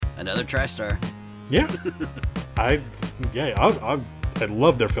Another TriStar. Yeah. I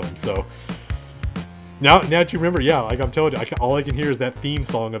love their films. So now that you remember, yeah, like I'm telling you, all I can hear is that theme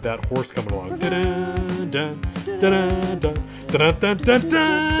song of that horse coming along.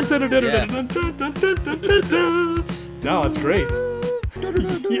 No, it's great.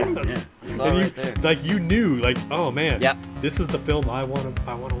 Yes. It's all right there. Like you knew, like, oh man, Yep. this is the film I want to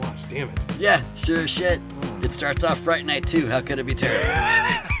watch. Damn it. Yeah, sure as shit. It starts off Fright Night 2. How could it be terrible?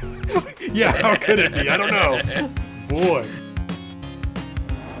 Yeah, how could it be? I don't know. Boy.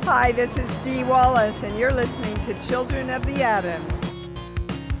 Hi, this is Dee Wallace, and you're listening to Children of the Addams.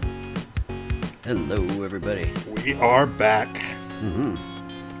 Hello, everybody. We are back.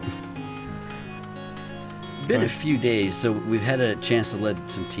 Been a few days, so we've had a chance to let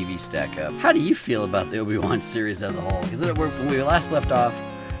some TV stack up. How do you feel about the Obi-Wan series as a whole? Because when we last left off,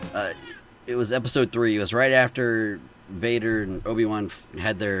 it was episode 3. It was right after Vader and Obi-Wan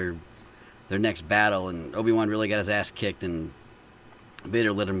had their next battle, and Obi-Wan really got his ass kicked, and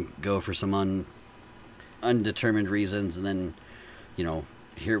Vader let him go for some undetermined reasons, and then,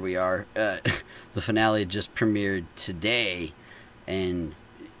 here we are. The finale just premiered today, and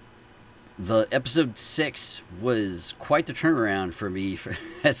the episode 6 was quite the turnaround for me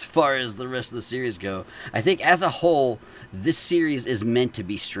as far as the rest of the series go. I think as a whole, this series is meant to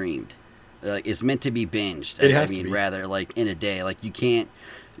be streamed. It's meant to be binged. It has to be. Rather, like in a day. Like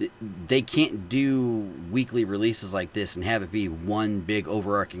they can't do weekly releases like this and have it be one big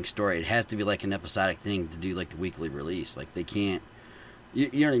overarching story. It has to be like an episodic thing to do like the weekly release. Like they can't.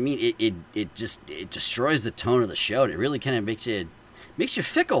 You know what I mean? It destroys the tone of the show. And it really kind of makes you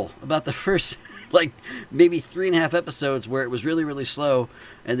fickle about the first, like, maybe 3.5 episodes where it was really, really slow.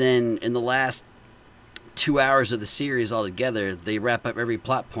 And then in the last 2 hours of the series altogether, they wrap up every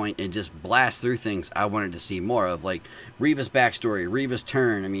plot point and just blast through things I wanted to see more of. Like, Reva's backstory, Reva's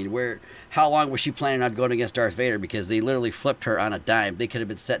turn. I mean, how long was she planning on going against Darth Vader? Because they literally flipped her on a dime. They could have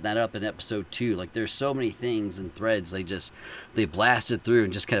been setting that up in episode 2. Like, there's so many things and threads they blasted through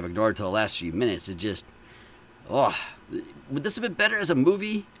and just kind of ignored till the last few minutes. It just, would this have been better as a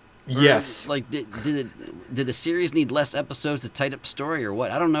movie? Or, yes. Like, did the series need less episodes to tighten up the story or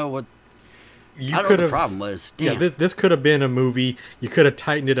what? I don't know what. I don't know what the problem was. Damn. Yeah, this could have been a movie. You could have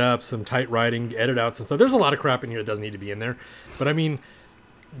tightened it up, some tight writing, edited out some stuff. There's a lot of crap in here that doesn't need to be in there. But I mean,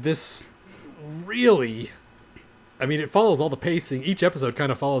 this really, it follows all the pacing. Each episode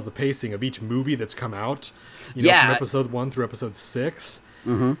kind of follows the pacing of each movie that's come out. From episode 1 through episode 6.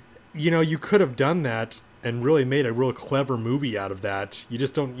 Mm-hmm. You could have done that and really made a real clever movie out of that. You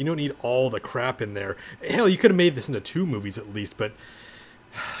don't need all the crap in there. Hell, you could have made this into 2 movies at least, but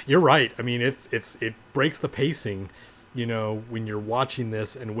you're right. I mean, it breaks the pacing, when you're watching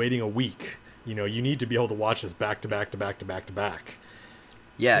this and waiting a week. You need to be able to watch this back to back to back to back to back.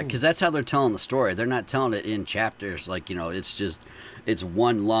 Yeah, because that's how they're telling the story. They're not telling it in chapters. Like, it's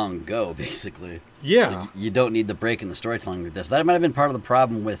one long go, basically. Yeah. Like, you don't need the break in the storytelling with this. That might have been part of the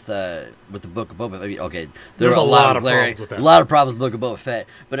problem with the Book of Boba Fett. I mean, okay, there's a lot of problems with that. A lot of problems with Book of Boba Fett,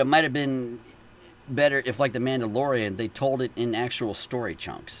 but it might have been better if, like The Mandalorian, they told it in actual story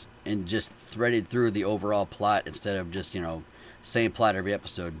chunks and just threaded through the overall plot instead of just, same plot every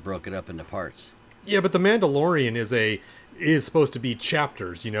episode, broke it up into parts. Yeah, but The Mandalorian is supposed to be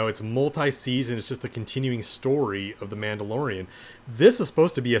chapters, it's multi-season, it's just the continuing story of The Mandalorian. This is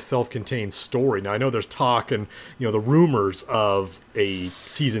supposed to be a self-contained story. Now, I know there's talk and, the rumors of a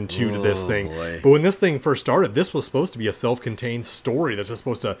season 2 to this thing. Boy. But when this thing first started, this was supposed to be a self-contained story that's just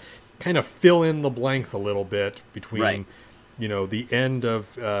supposed to kind of fill in the blanks a little bit between, right. The end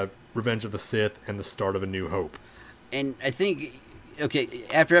of Revenge of the Sith and the start of A New Hope. And I think, okay,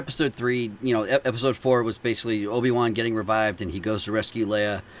 after episode 3, episode 4 was basically Obi-Wan getting revived and he goes to rescue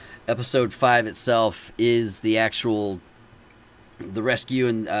Leia. Episode 5 itself is the rescue,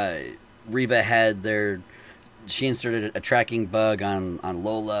 and Reva had she inserted a tracking bug on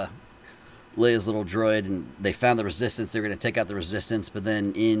Lola, Leia's little droid, and they found the Resistance. They were going to take out the Resistance, but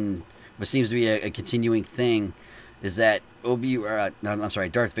then in what seems to be a continuing thing is that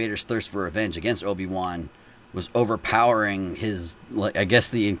Darth Vader's thirst for revenge against Obi-Wan was overpowering his, like, I guess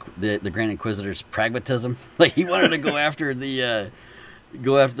the Grand Inquisitor's pragmatism. Like, he wanted to go after the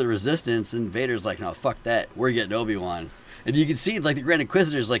Resistance, and Vader's like, no, fuck that, we're getting Obi-Wan. And you can see, like, the Grand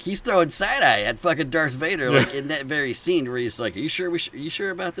Inquisitor's like, he's throwing side-eye at fucking Darth Vader, like, in that very scene where he's like, are you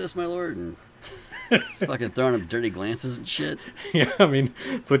sure about this, my lord? And he's fucking throwing him dirty glances and shit. Yeah, I mean,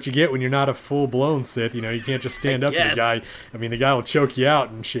 it's what you get when you're not a full-blown Sith. You can't just stand up to the guy. I mean, the guy will choke you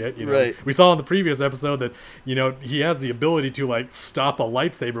out and shit. Right. We saw in the previous episode that, he has the ability to, like, stop a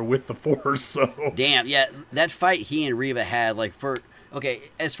lightsaber with the Force, so. Damn, yeah, that fight he and Reva had, like, Okay,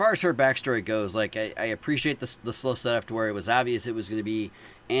 as far as her backstory goes, like I appreciate the slow setup to where it was obvious it was going to be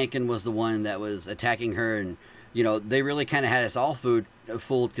Anakin was the one that was attacking her, and they really kind of had us all fooled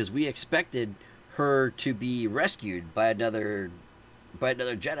because we expected her to be rescued by another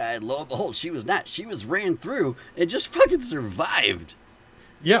Jedi. And lo and behold, she was not. She was ran through and just fucking survived.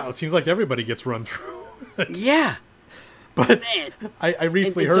 Yeah, it seems like everybody gets run through. Yeah. But Man. I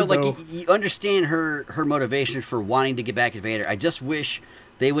recently heard, so, like, though... you understand her motivation for wanting to get back at Vader. I just wish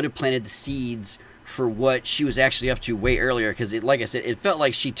they would have planted the seeds for what she was actually up to way earlier, because, like I said, it felt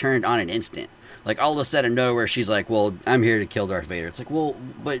like she turned on an instant. Like, all of a sudden, nowhere, she's like, well, I'm here to kill Darth Vader. It's like, well,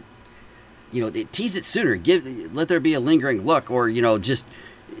 but, tease it sooner. Let there be a lingering look, or, just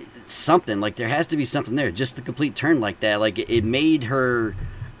something. Like, there has to be something there. Just the complete turn like that. Like, it made her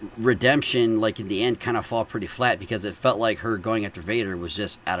redemption, like, in the end, kind of fall pretty flat, because it felt like her going after Vader was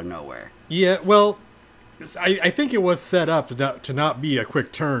just out of nowhere. Yeah, well, I think it was set up to not be a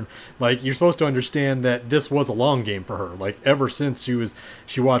quick turn. Like, you're supposed to understand that this was a long game for her. Like, ever since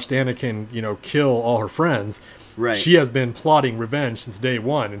she watched Anakin, kill all her friends, right? She has been plotting revenge since day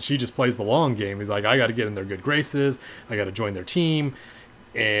one, and she just plays the long game. He's like, I got to get in their good graces, I got to join their team,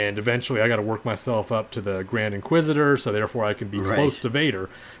 and eventually I got to work myself up to the Grand Inquisitor, so therefore I can be close to Vader.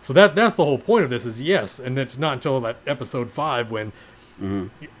 So that's the whole point of this, is yes, and it's not until that episode 5 when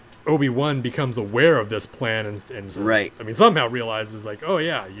Obi-Wan becomes aware of this plan and right. I mean, somehow realizes, like, oh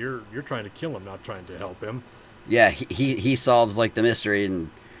yeah, you're trying to kill him, not trying to help him. Yeah, he solves, like, the mystery, and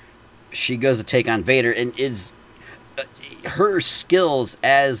she goes to take on Vader, and her skills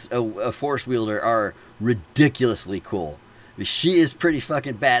as a Force wielder are ridiculously cool. She is pretty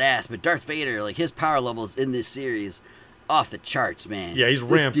fucking badass, but Darth Vader, like, his power levels in this series, off the charts, man. Yeah, he's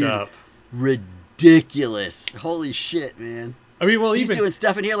ramped up. Ridiculous. Holy shit, man. I mean, well, he's doing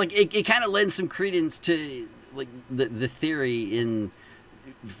stuff in here, like, it kind of lends some credence to, like, the theory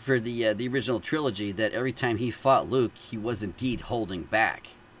for the original trilogy that every time he fought Luke, he was indeed holding back.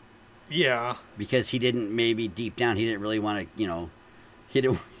 Yeah. Because he didn't, maybe deep down, he didn't really want to, he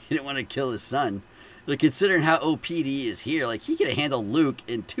didn't want to kill his son. Like, considering how OP he is here, like, he could have handled Luke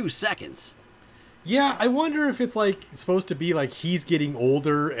in 2 seconds. Yeah, I wonder if it's, like, supposed to be, like, he's getting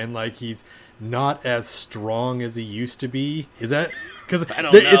older and, like, he's not as strong as he used to be. Is that... Because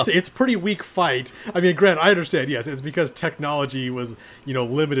it's a pretty weak fight. I mean, granted, I understand, yes, it's because technology was,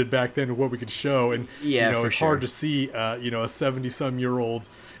 limited back then to what we could show. And, it's hard to see, a 70-some-year-old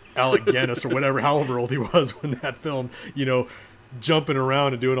Alec Guinness or whatever, however old he was when that film, jumping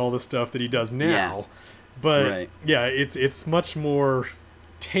around and doing all the stuff that he does now. Yeah. But yeah, it's much more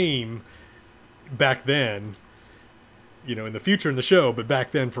tame back then, in the future in the show, but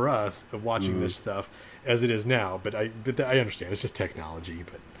back then for us of watching this stuff as it is now. But I understand, it's just technology.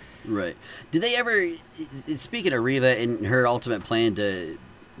 But right. Did they ever, speaking of Reva and her ultimate plan to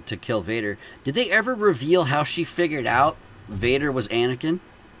kill Vader, did they ever reveal how she figured out Vader was Anakin?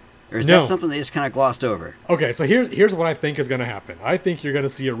 Or is that something they just kind of glossed over? Okay, so here's what I think is going to happen. I think you're going to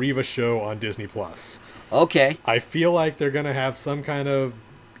see a Reva show on Disney+. Okay. I feel like they're going to have some kind of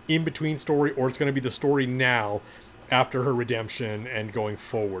in-between story, or it's going to be the story now after her redemption and going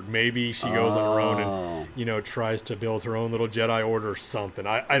forward. Maybe she goes on her own and, tries to build her own little Jedi Order or something.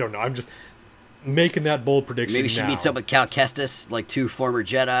 I don't know. I'm just making that bold prediction. Maybe she meets up with Cal Kestis, like 2 former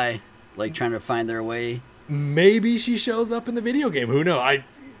Jedi, like trying to find their way. Maybe she shows up in the video game. Who knows?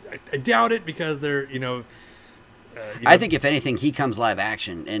 I doubt it, because they're, I think if anything, he comes live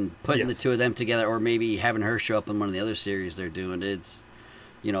action, and putting the two of them together, or maybe having her show up in one of the other series they're doing. It's,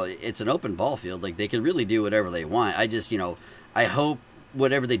 it's an open ball field. Like, they can really do whatever they want. I just, I hope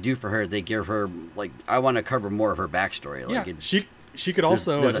whatever they do for her, they give her, like, I want to cover more of her backstory. Like, yeah, she could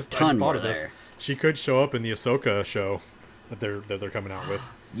also. There's a ton more there. She could show up in the Ahsoka show that they're coming out with.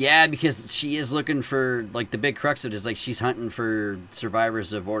 Yeah, because she is looking for, like, the big crux of it is, like, she's hunting for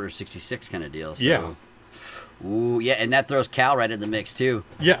survivors of Order 66 kind of deal. So. Yeah. Ooh, yeah, and that throws Cal right in the mix, too.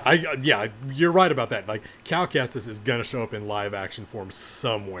 Yeah, you're right about that. Like, Cal Kestis is going to show up in live action form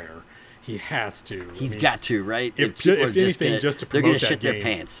somewhere. He has to. He's got to, right? If anything, just to promote that game. They're going to shit their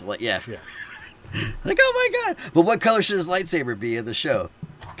pants. Like, yeah. Like, oh my God. But what color should his lightsaber be in the show?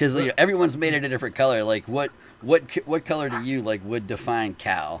 Because everyone's made it a different color. Like, what color do you, like, would define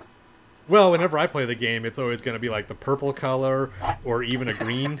Cal? Well, whenever I play the game, it's always going to be, like, the purple color or even a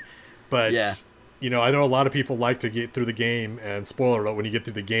green. But, I know a lot of people like to get through the game, and spoiler alert, when you get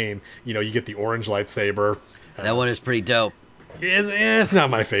through the game, you get the orange lightsaber. That one is pretty dope. It's not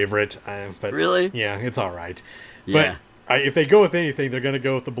my favorite. But really? Yeah, it's all right. Yeah. But if they go with anything, they're going to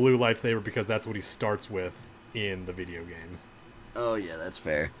go with the blue lightsaber, because that's what he starts with in the video game. Oh, yeah, that's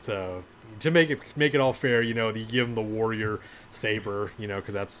fair. So, to make it all fair, you give him the warrior saber,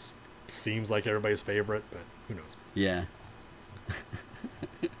 because that's seems like everybody's favorite, but who knows? Yeah.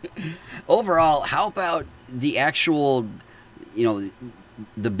 Overall, how about the actual,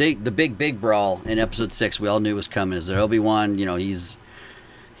 the big brawl in episode 6 we all knew was coming, is that Obi-Wan, he's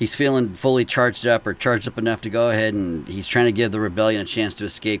feeling fully charged up enough to go ahead, and he's trying to give the rebellion a chance to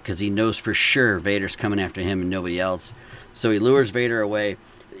escape because he knows for sure Vader's coming after him and nobody else. So he lures Vader away.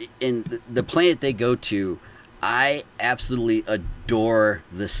 In the planet they go to, I absolutely adore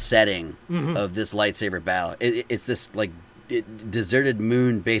the setting of this lightsaber battle. It's this deserted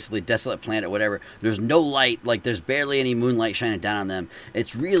moon, basically desolate planet, whatever. There's no light, there's barely any moonlight shining down on them.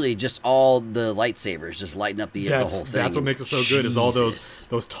 It's really just all the lightsabers just lighting up the whole thing. That's what makes it so good, is all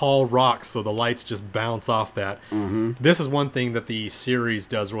those tall rocks, so the lights just bounce off that. This is one thing that the series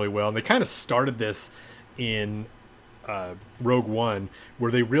does really well, and they kind of started this in Rogue One,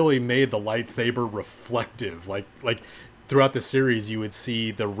 where they really made the lightsaber reflective. Like throughout the series, you would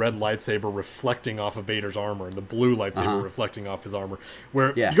see the red lightsaber reflecting off of Vader's armor and the blue lightsaber reflecting off his armor.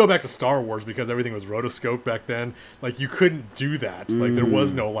 Where you go back to Star Wars, because everything was rotoscope back then, you couldn't do that. There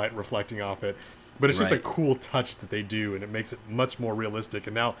was no light reflecting off it. But it's just a cool touch that they do, and it makes it much more realistic.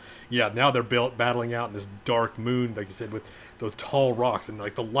 And now they're battling out in this dark moon, like you said, with those tall rocks, and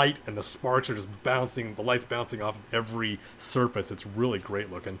the light and the sparks are just bouncing, the light's bouncing off of every surface. It's really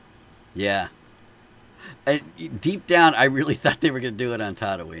great looking. Yeah. Deep down, I really thought they were going to do it on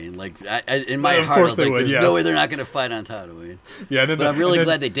Tatooine. In my heart, I was like, there's no way they're not going to fight on Tatooine. Yeah, but I'm really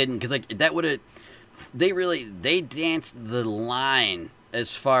glad they didn't, because that would have... They danced the line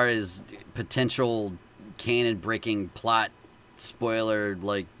as far as potential canon-breaking plot spoiler,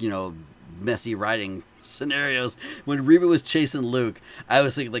 messy writing scenarios. When Reva was chasing Luke, I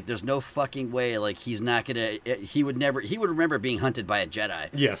was thinking, there's no fucking way, he's not gonna... He would remember being hunted by a Jedi.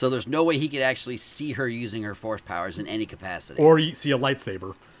 Yes. So there's no way he could actually see her using her Force powers in any capacity. Or you see a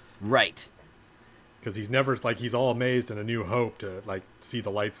lightsaber. Right. Because he's never, he's all amazed in A New Hope to, see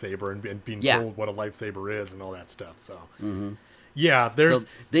the lightsaber and being told what a lightsaber is and all that stuff, so... Yeah, So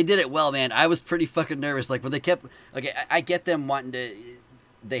they did it well, man. I was pretty fucking nervous. When they kept... I get them wanting to...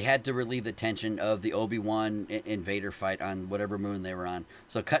 They had to relieve the tension of the Obi-Wan and Vader fight on whatever moon they were on.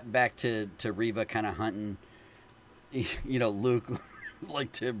 So cutting back to Reva kind of hunting, Luke,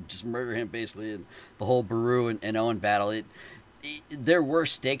 to just murder him, basically. And the whole Beru and Owen battle. There were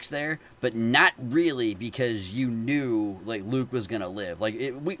stakes there, but not really, because you knew Luke was gonna live.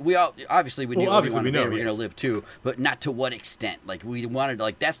 We all obviously we knew Obi-Wan and Vader were gonna live too, but not to what extent. We wanted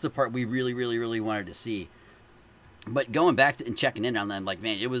that's the part we really, really, really wanted to see. But going back and checking in on them,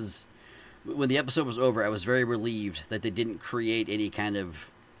 man, it was when the episode was over, I was very relieved that they didn't create any kind of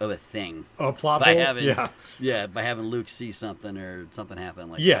a thing. A plot hole? By having Luke see something or something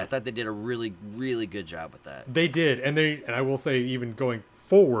happen that. I thought they did a really, really good job with that. They did, and I will say, even going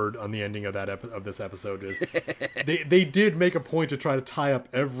forward on the ending of this episode, is they did make a point to try to tie up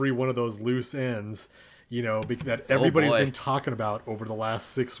every one of those loose ends, that everybody's been talking about over the last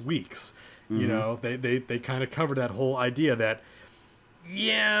 6 weeks. They kind of covered that whole idea that,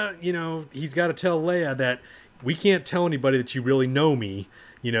 he's got to tell Leia that we can't tell anybody that you really know me.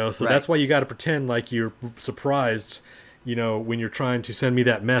 So that's why you got to pretend like you're surprised, when you're trying to send me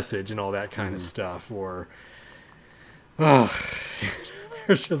that message and all that kind of stuff. Or,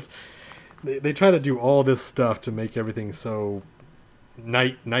 there's just, they try to do all this stuff to make everything so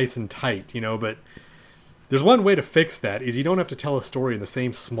nice and tight, but there's one way to fix that, is you don't have to tell a story in the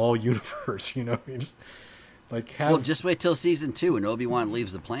same small universe, you just have... Well, just wait till season 2 when Obi-Wan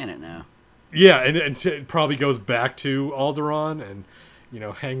leaves the planet now. Yeah, and it probably goes back to Alderaan and,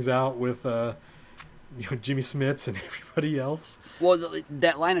 hangs out with, Jimmy Smits and everybody else. Well,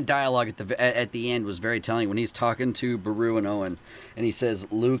 that line of dialogue at the end was very telling when he's talking to Beru and Owen, and he says,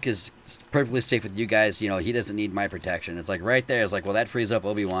 Luke is perfectly safe with you guys, he doesn't need my protection. It's right there, it's well, that frees up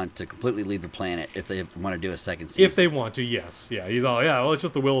Obi-Wan to completely leave the planet if they want to do a second season. If they want to, yes. Yeah, he's all, well, it's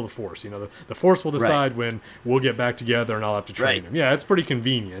just the will of the Force. The Force will decide when we'll get back together and I'll have to train him. Yeah, it's pretty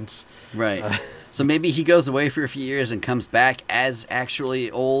convenient. Right. So maybe he goes away for a few years and comes back as actually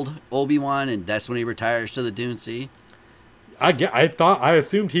old Obi-Wan, and that's when he retires to the Dune Sea. I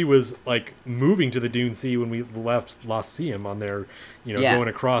assumed he was moving to the Dune Sea when we left Lassium on their, going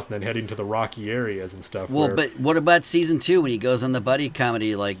across and then heading to the rocky areas and stuff. Well, but what about season 2 when he goes on the buddy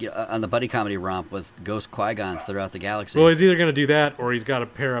comedy, on the buddy comedy romp with Ghost Qui-Gon throughout the galaxy? Well, he's either going to do that or he's got to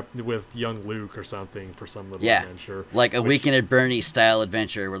pair up with young Luke or something for some little adventure. A Weekend at Bernie's style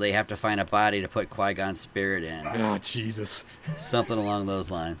adventure where they have to find a body to put Qui-Gon's spirit in. Oh, Jesus. Something along those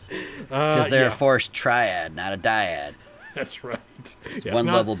lines. Because they're a Force triad, not a dyad. That's right. It's Yeah, one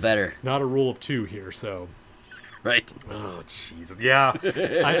not, level better. It's not a rule of 2 here, so. Right. Oh, Jesus. Yeah.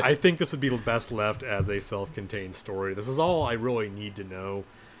 I think this would be best left as a self-contained story. This is all I really need to know.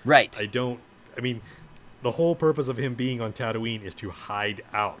 Right. I mean, the whole purpose of him being on Tatooine is to hide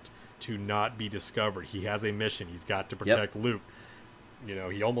out, to not be discovered. He has a mission. He's got to protect Luke. You know,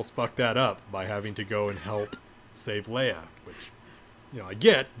 he almost fucked that up by having to go and help save Leia, which, you know, I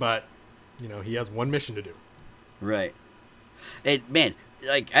get, but, you know, he has one mission to do. Right. And, man,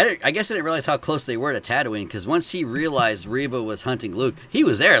 like, I guess I didn't realize how close they were to Tatooine, because once he realized Reva was hunting Luke, he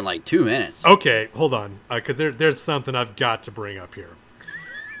was there in, like, 2 minutes. Okay, hold on, because there's something I've got to bring up here.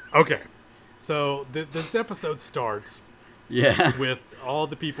 Okay, so this episode starts with all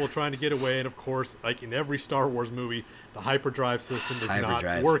the people trying to get away, and of course, like in every Star Wars movie, the hyperdrive system is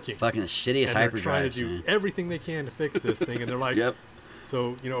not working. Fucking the shittiest hyperdrive. And they're trying to do everything they can to fix this thing, and they're like,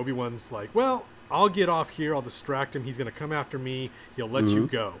 So, you know, Obi-Wan's like, well, I'll get off here, I'll distract him, he's going to come after me, he'll let you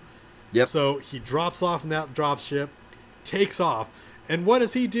go. So he drops off in that dropship, takes off, and what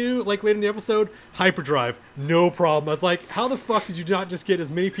does he do, like later in the episode? Hyperdrive, no problem. I was like, how the fuck did you not just get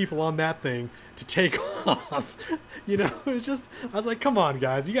as many people on that thing to take off? You know, it's just, I was like, come on,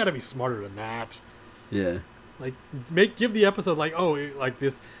 guys, you got to be smarter than that. Yeah. Like, give the episode like, oh, like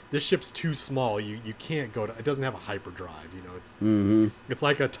this ship's too small. You can't go to. It doesn't have a hyperdrive. You know, it's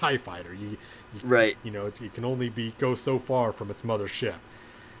like a TIE fighter. You You know, it can only go so far from its mother ship.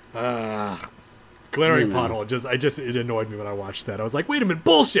 Glaring pothole. It annoyed me when I watched that. I was like, wait a minute,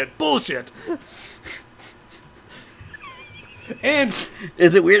 bullshit. And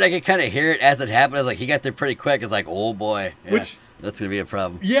is it weird? I could kind of hear it as it happened. I was like, he got there pretty quick. It's like, oh boy, which that's gonna be a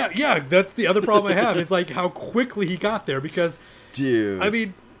problem. Yeah. That's the other problem I have. It's like how quickly he got there because, dude. I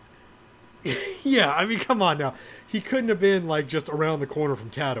mean, yeah. I mean, come on now. He couldn't have been like just around the corner from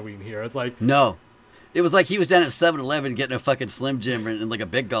Tatooine here. It's like no. It was like he was down at 7-Eleven getting a fucking Slim Jim and like a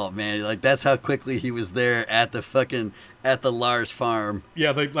Big Gulp, man. Like, that's how quickly he was there at the Lars farm.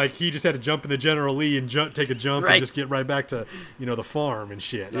 Yeah, like he just had to jump in the General Lee and take a jump and just get right back to, you know, the farm and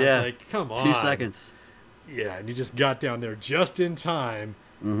shit. And I was like, come on. 2 seconds. Yeah, and he just got down there just in time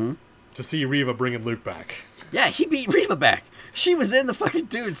to see Reva bringing Luke back. Yeah, he beat Reva back. She was in the fucking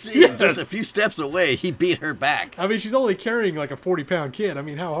dune sea and just a few steps away. He beat her back. I mean, she's only carrying like a 40-pound kid. I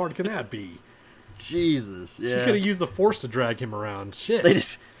mean, how hard can that be? Jesus, yeah. She could have used the Force to drag him around.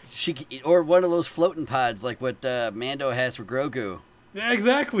 Shit. Or one of those floating pods like what Mando has for Grogu. Yeah,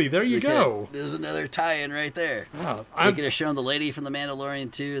 exactly. There you go. There's another tie-in right there. Wow. They could have shown the lady from the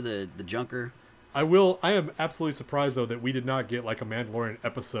Mandalorian too, the Junker. I am absolutely surprised though that we did not get like a Mandalorian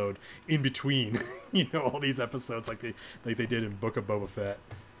episode in between, you know, all these episodes like they did in Book of Boba Fett.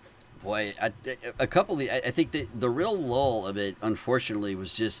 Boy, I think that the real lull of it, unfortunately,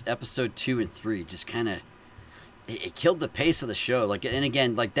 was just episode 2 and 3. Just kind of, it killed the pace of the show. Like, and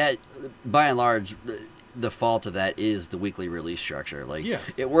again, like that, by and large, the fault of that is the weekly release structure. Like,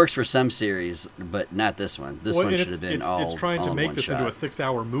 it works for some series, but not this one. This one should have been It's trying to make this into a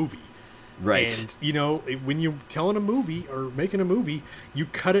 6-hour movie. Right. And, you know, when you're telling a movie or making a movie, you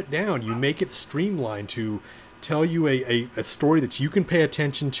cut it down. You make it streamlined to tell you a story that you can pay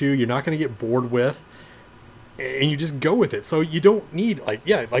attention to, you're not going to get bored with, and you just go with it. So you don't need,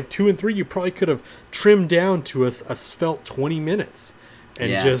 like 2 and 3, you probably could have trimmed down to a svelte 20 minutes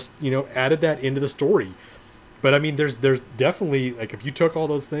and just, you know, added that into the story. But I mean, there's definitely, like, if you took all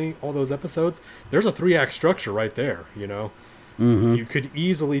those episodes, there's a 3-act structure right there, you know. You could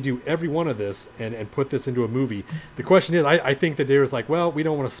easily do every one of this and put this into a movie. The question is, I think that they was like, well, we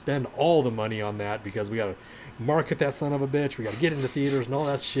don't want to spend all the money on that because we got to market that son of a bitch. We got to get into theaters and all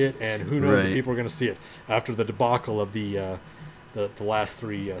that shit. And who knows if people are going to see it after the debacle of the last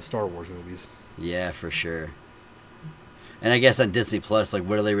 3 Star Wars movies. Yeah, for sure. And I guess on Disney Plus, like,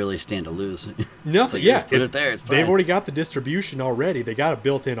 what do they really stand to lose? Nothing. Just put it there. It's fine. They've already got the distribution already. They got a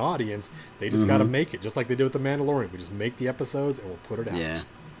built-in audience. They just got to make it, just like they did with The Mandalorian. We just make the episodes and we'll put it out. Yeah.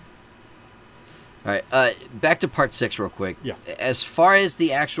 All right. Back to part 6 real quick. Yeah. As far as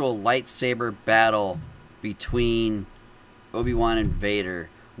the actual lightsaber battle between Obi-Wan and Vader,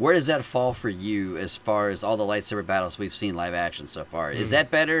 where does that fall for you as far as all the lightsaber battles we've seen live action so far? Is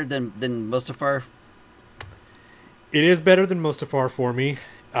that better than Mustafar? It is better than Mustafar for me,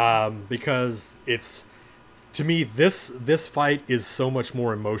 because it's, to me, this fight is so much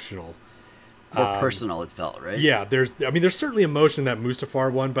more emotional. More personal, it felt, right? Yeah, there's certainly emotion in that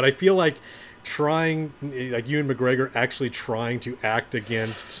Mustafar one, but I feel like Ewan McGregor actually trying to act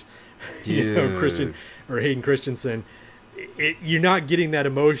against Hayden Christensen, you're not getting that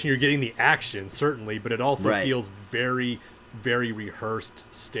emotion, you're getting the action, certainly, but it also feels very, very rehearsed,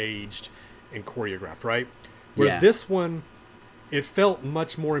 staged, and choreographed, right? Where Yeah. this one, it felt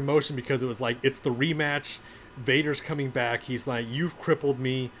much more emotion because it was like, it's the rematch. Vader's coming back. He's like, you've crippled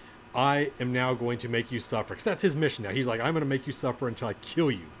me. I am now going to make you suffer. Because that's his mission now. He's like, I'm going to make you suffer until I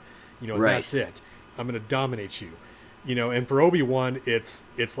kill you. You know, and Right. that's it. I'm going to dominate you. You know, and for Obi-Wan, it's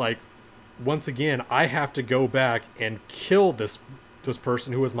like, once again, I have to go back and kill this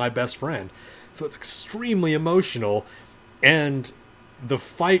person who was my best friend. So it's extremely emotional. And the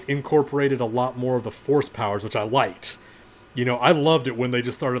fight incorporated a lot more of the Force powers, which I liked. You know, I loved it when they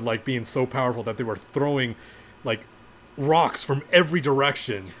just started like being so powerful that they were throwing like rocks from every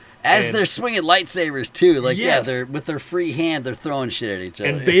direction. As And- they're swinging lightsabers too, like Yes. they're with their free hand, they're throwing shit at each other.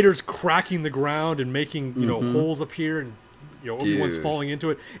 and Vader's cracking the ground and making, you know, holes appear, and you know, Obi-Wan's Dude. falling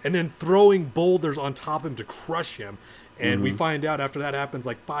into it, and then throwing boulders on top of him to crush him. And we find out after that happens,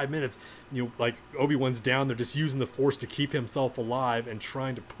 like 5 minutes, you know, like Obi-Wan's down there just using the Force to keep himself alive and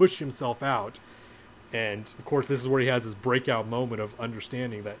trying to push himself out. And of course, this is where he has his breakout moment of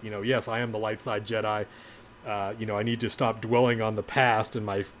understanding that, you know, yes, I am the light side Jedi. You know, I need to stop dwelling on the past and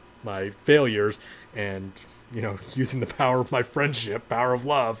my failures, and you know, using the power of my friendship, power of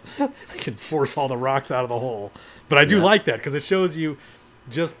love, I can force all the rocks out of the hole. But I do Yeah. like that because it shows you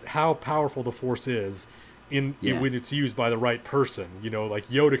just how powerful the Force is when it's used by the right person. You know, like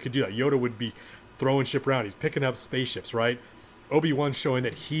Yoda could do that. Yoda would be throwing ship around. He's picking up spaceships, right? Obi-Wan's showing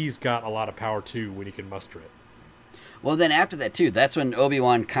that he's got a lot of power too when he can muster it. Well, then after that too, that's when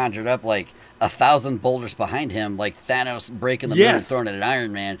Obi-Wan conjured up like 1,000 boulders behind him, like Thanos breaking the moon and Yes. throwing it at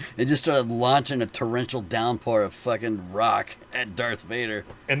Iron Man, and just started launching a torrential downpour of fucking rock at Darth Vader.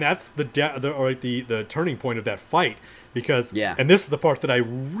 And that's the turning point of that fight, because Yeah. and this is the part that I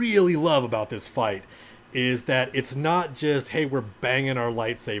really love about this fight, is that it's not just, hey, we're banging our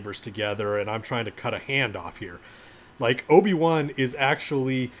lightsabers together and I'm trying to cut a hand off here. Like, Obi-Wan is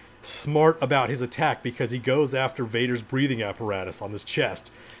actually smart about his attack because he goes after Vader's breathing apparatus on his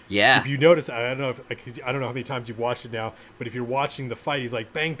chest. Yeah. If you notice, I don't know how many times you've watched it now, but if you're watching the fight, he's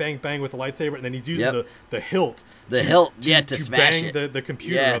like bang, bang, bang with the lightsaber, and then he's using Yep. the hilt. The hilt, to smash bang it. the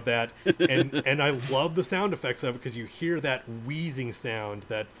computer Yeah. of that, and I love the sound effects of it because you hear that wheezing sound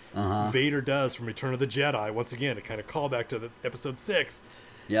that Vader does from Return of the Jedi. Once again, a kind of callback to the episode 6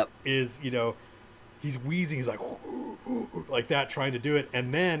 Yep. is, you know, he's wheezing, he's like like that, trying to do it,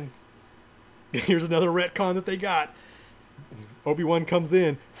 and then here's another retcon that they got. Obi-Wan comes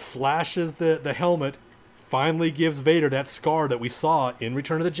in, slashes the helmet, finally gives Vader that scar that we saw in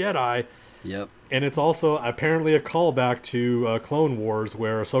Return of the Jedi. Yep. And it's also apparently a callback to Clone Wars,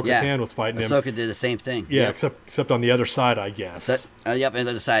 where Ahsoka Tano was fighting him. Ahsoka did the same thing. Yeah, Yep. except on the other side, I guess. Yep, on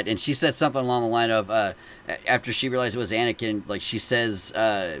the other side. And she said something along the line of, after she realized it was Anakin, like she says,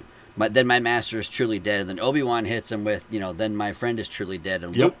 then my master is truly dead. And then Obi-Wan hits him with, then my friend is truly dead.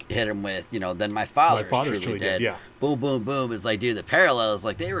 And Yep. Luke hit him with, then my father father's is truly dead. yeah. Boom, boom, boom. It's like, dude, the parallels,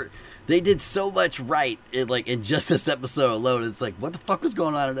 like they did so much right in just this episode alone. It's like, what the fuck was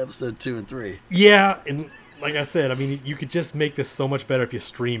going on in episode 2 and 3? Yeah, and like I said, I mean, you could just make this so much better if you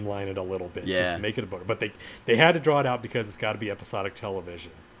streamline it a little bit. Yeah. Just make it better. But they had to draw it out because it's got to be episodic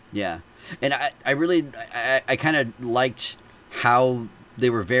television. Yeah, and I really kind of liked how they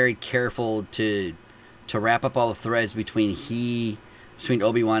were very careful to wrap up all the threads between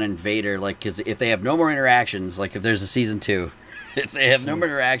Obi-Wan and Vader, like, because if they have no more interactions, like if there's a season 2, if they have no more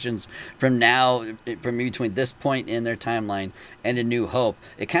interactions from between this point in their timeline and A New Hope,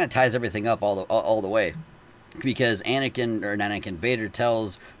 it kind of ties everything up all the way. Because Vader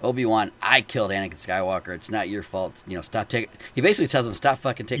tells Obi-Wan, I killed Anakin Skywalker. It's not your fault. Stop taking. He basically tells him, stop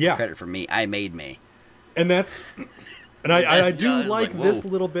fucking taking Yeah. credit for me. I made me. And that's, and I do it's like like, this whoa.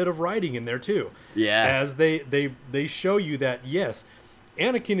 little bit of writing in there too. Yeah. As they show you that, yes,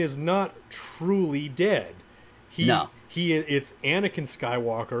 Anakin is not truly dead. No. It's Anakin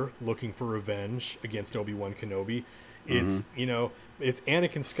Skywalker looking for revenge against Obi-Wan Kenobi. It's, it's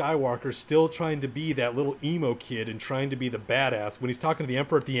Anakin Skywalker still trying to be that little emo kid and trying to be the badass. When he's talking to the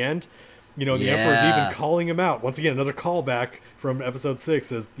Emperor at the end, the Emperor's even calling him out. Once again, another callback from episode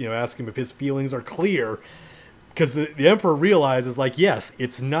 6 is, ask him if his feelings are clear. Because the Emperor realizes, like, yes,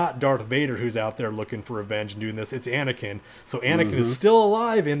 it's not Darth Vader who's out there looking for revenge and doing this. It's Anakin. So Anakin is still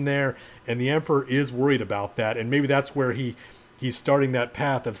alive in there, and the Emperor is worried about that. And maybe that's where he's starting that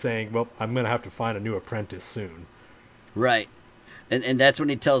path of saying, well, I'm going to have to find a new apprentice soon. Right. And that's when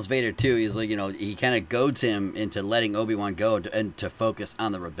he tells Vader, too. He's like, he kind of goads him into letting Obi-Wan go and to focus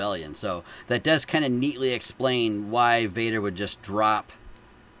on the rebellion. So that does kind of neatly explain why Vader would just drop,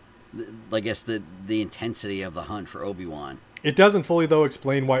 I guess, the intensity of the hunt for Obi-Wan. It doesn't fully, though,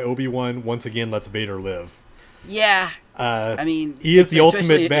 explain why Obi-Wan once again lets Vader live. Yeah. I mean, he is the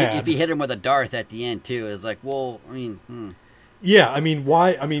especially ultimate bad. If he hit him with a Darth at the end too, it's like, well, I mean, Yeah, I mean,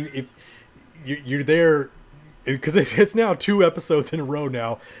 why? I mean, if you're there, because it's now 2 episodes in a row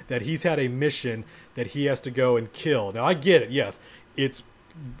now that he's had a mission that he has to go and kill. Now, I get it. Yes, it's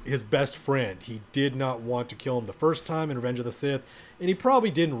his best friend. He did not want to kill him the first time in Revenge of the Sith, and he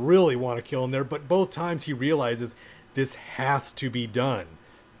probably didn't really want to kill him there, but both times he realizes this has to be done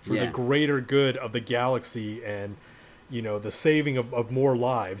for the greater good of the galaxy and, you know, the saving of more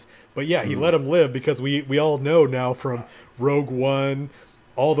lives. But yeah, he let him live because we all know now from Rogue One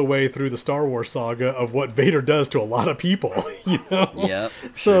all the way through the Star Wars saga of what Vader does to a lot of people, you know? Yep.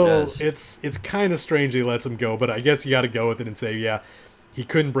 So sure it's kind of strange he lets him go, but I guess you got to go with it and say, yeah, he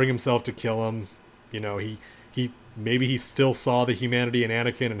couldn't bring himself to kill him. You know, he maybe he still saw the humanity in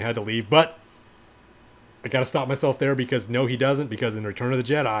Anakin and had to leave, but I got to stop myself there because no, he doesn't, because in Return of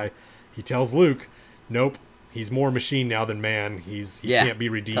the Jedi, he tells Luke, nope, he's more machine now than man. He can't be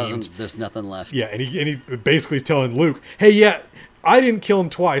redeemed. Tells him there's nothing left. Yeah, and he basically is telling Luke, hey, yeah, I didn't kill him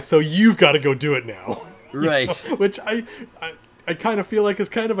twice, so you've got to go do it now. Right. Know? Which I kind of feel like is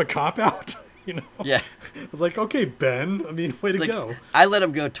kind of a cop-out, you know? Yeah. I was like, okay, Ben, I mean, way to go. I let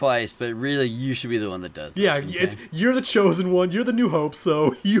him go twice, but really you should be the one that does this. Yeah, okay? You're the chosen one. You're the New Hope,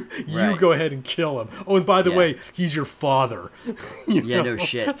 so you Right. go ahead and kill him. Oh, and by the way, he's your father. You Yeah, know? no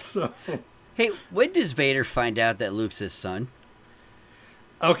shit. So... Hey, when does Vader find out that Luke's his son?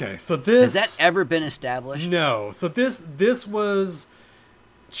 Okay, so this... Has that ever been established? No. So this was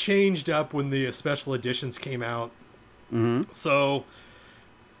changed up when the special editions came out. Mm-hmm. So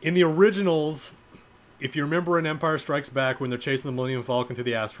in the originals, if you remember in Empire Strikes Back when they're chasing the Millennium Falcon through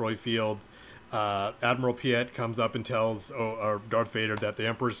the asteroid field, Admiral Piet comes up and tells Darth Vader that the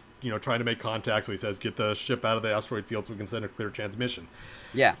Emperor's trying to make contact. So he says, get the ship out of the asteroid field so we can send a clear transmission.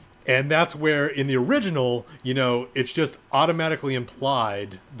 Yeah. And that's where, in the original, it's just automatically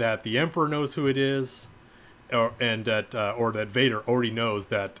implied that the Emperor knows who it is, or that Vader already knows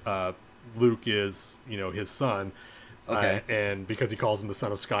that Luke is, his son, Okay. and because he calls him the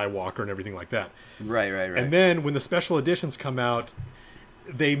son of Skywalker and everything like that. Right. And then when the special editions come out,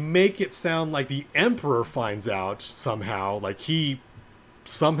 they make it sound like the Emperor finds out somehow, like he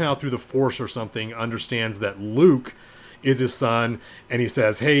somehow through the Force or something understands that Luke is his son, and he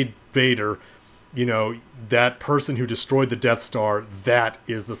says, hey, Vader, that person who destroyed the Death Star, that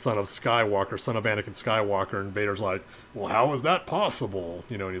is the son of Skywalker, son of Anakin Skywalker. And Vader's like, well, how is that possible?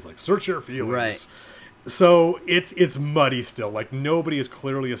 And he's like, search your feelings. Right. So it's muddy still. Like, nobody has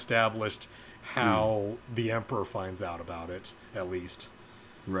clearly established how the Emperor finds out about it, at least.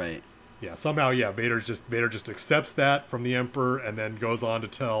 Right. Yeah, somehow, Vader just accepts that from the Emperor and then goes on to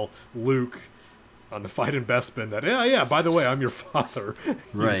tell Luke on the fight in Bespin that, by the way, I'm your father.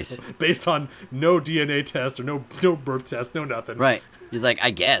 Right. Based on no DNA test or no birth test, no nothing. Right. He's like, I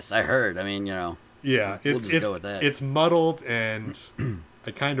guess, I heard. I mean, Yeah, we'll just go with that. It's muddled, and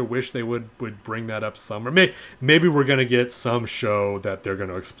I kind of wish they would bring that up somewhere. Maybe we're going to get some show that they're going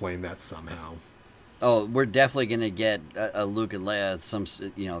to explain that somehow. Oh, we're definitely going to get a Luke and Leia, some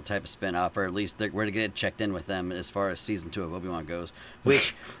type of spin-off, or at least we're going to get checked in with them as far as season 2 of Obi-Wan goes.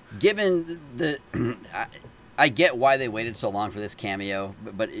 Which, given the... I get why they waited so long for this cameo,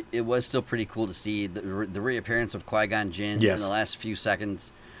 but it was still pretty cool to see the reappearance of Qui-Gon Jinn in the last few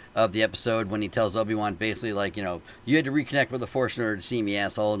seconds of the episode when he tells Obi-Wan basically like, you had to reconnect with the Force in order to see me,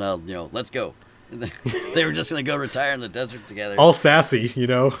 asshole. No, let's go. They were just going to go retire in the desert together. All sassy,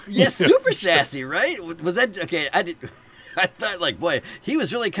 Yeah, super sassy, right? Was that... Okay, I thought, like, boy, he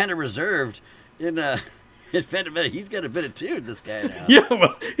was really kind of reserved in Phantom Menace. He's got a bit of tune, this guy now. Yeah,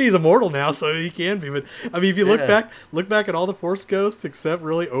 well, he's immortal now, so he can be. But, I mean, if you look back at all the Force ghosts, except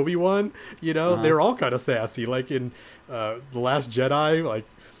really Obi-Wan, they're all kind of sassy. Like in The Last Jedi, like...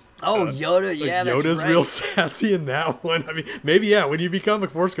 Oh, Yoda, yeah, that's right. Yoda's real sassy in that one. I mean, maybe, when you become a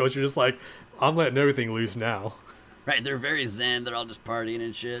Force ghost, you're just like, I'm letting everything loose now. Right, they're very zen. They're all just partying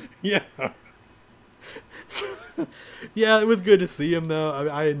and shit. Yeah. Yeah, it was good to see him, though.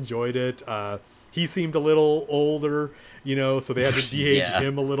 I enjoyed it. He seemed a little older, so they had to de-age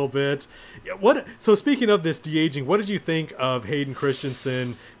him a little bit. So speaking of this de-aging, what did you think of Hayden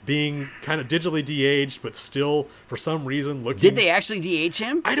Christensen being kind of digitally de-aged, but still, for some reason, looking... Did they actually de-age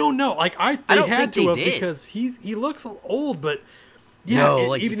him? I don't know. Like, they don't had think to they have did. Because he looks looks old, but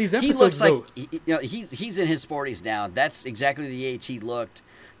even these episodes... He looks like... he's in his 40s now. That's exactly the age he looked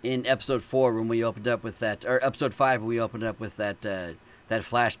in episode 4 when we opened up with that... Or episode 5 when we opened up with that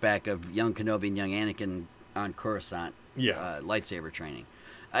flashback of young Kenobi and young Anakin on Coruscant. Yeah. Lightsaber training.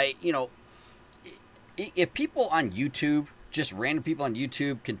 If people on YouTube just random people on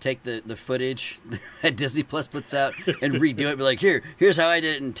YouTube can take the footage that Disney Plus puts out and redo it. Be like, here's how I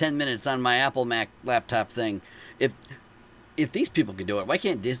did it in 10 minutes on my Apple Mac laptop thing. If these people could do it, why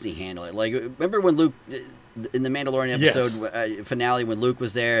can't Disney handle it? Like, remember when Luke, in the Mandalorian episode finale, when Luke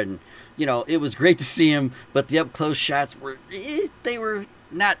was there, and it was great to see him, but the up close shots they were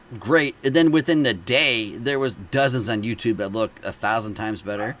not great. And then within the day, there was dozens on YouTube that looked 1,000 times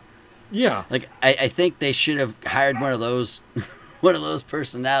better. Yeah, like I think they should have hired one of those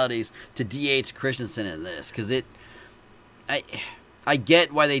personalities to DH Christensen in this, because I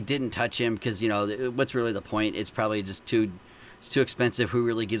get why they didn't touch him, because what's really the point? It's probably just too expensive. Who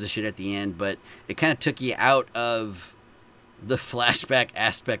really gives a shit at the end? But it kind of took you out of the flashback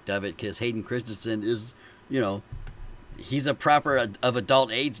aspect of it, because Hayden Christensen is he's a proper of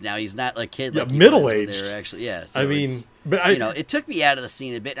adult age now. He's not a kid like middle age. They were actually so I mean, but it took me out of the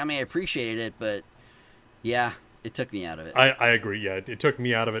scene a bit. I mean, I appreciated it, but yeah, it took me out of it. I agree. Yeah, it took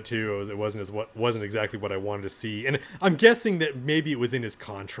me out of it too. It wasn't exactly what I wanted to see, and I'm guessing that maybe it was in his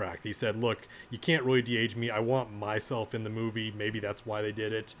contract. He said, "Look, you can't really de-age me. I want myself in the movie." Maybe that's why they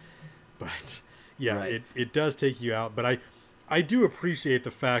did it. But yeah, right. it does take you out. But I do appreciate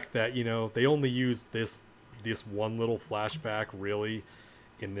the fact that they only used this one little flashback really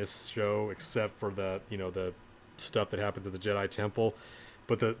in this show, except for the the stuff that happens at the Jedi Temple.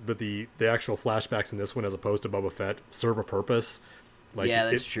 But the actual flashbacks in this one, as opposed to Boba Fett, serve a purpose. Like, yeah,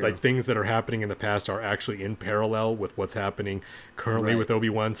 that's true. Like, things that are happening in the past are actually in parallel with what's happening currently with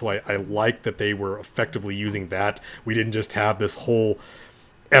Obi-Wan. So I like that they were effectively using that. We didn't just have this whole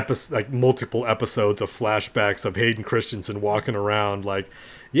episode, like multiple episodes of flashbacks of Hayden Christensen walking around like,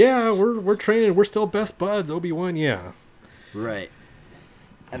 yeah, we're training, we're still best buds, Obi-Wan, yeah. Right.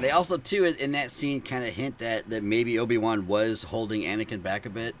 And they also, too, in that scene, kind of hint that maybe Obi-Wan was holding Anakin back a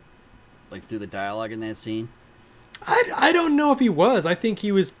bit, like through the dialogue in that scene. I don't know if he was. I think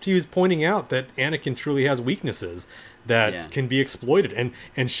he was pointing out that Anakin truly has weaknesses that can be exploited,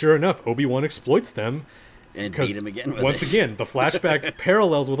 and sure enough, Obi-Wan exploits them. And beat him again with once again, the flashback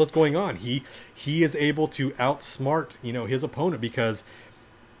parallels with what's going on. He is able to outsmart his opponent because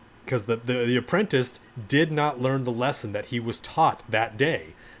the apprentice did not learn the lesson that he was taught that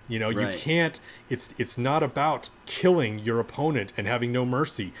day. You can't, it's not about killing your opponent and having no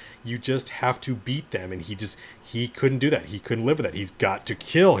mercy. You just have to beat them. And he couldn't do that. He couldn't live with that. He's got to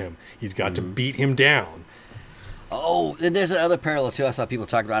kill him. He's got to beat him down. Oh, and there's another parallel too I saw people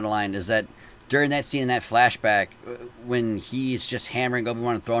talking about online, is that during that scene in that flashback, when he's just hammering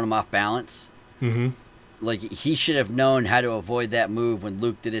Obi-Wan and throwing him off balance, like, he should have known how to avoid that move when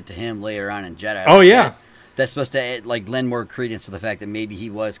Luke did it to him later on in Jedi. Oh, yeah. That's supposed to lend more credence to the fact that maybe he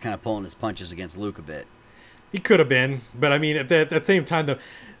was kind of pulling his punches against Luke a bit. He could have been, but I mean, at that same time,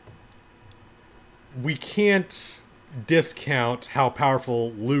 we can't discount how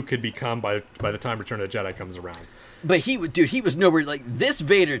powerful Luke had become by the time Return of the Jedi comes around. But he was nowhere like this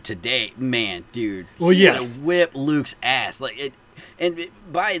Vader today, man, dude. Well, he yes, would whip Luke's ass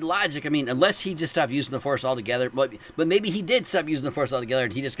by logic. I mean, unless he just stopped using the Force altogether, but maybe he did stop using the Force altogether,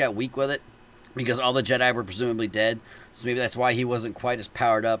 and he just got weak with it because all the Jedi were presumably dead. So maybe that's why he wasn't quite as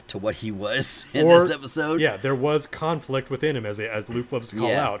powered up to what he was in this episode. Yeah, there was conflict within him, as Luke loves to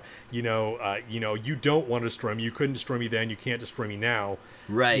call out. You don't want to destroy me. You couldn't destroy me then. You can't destroy me now.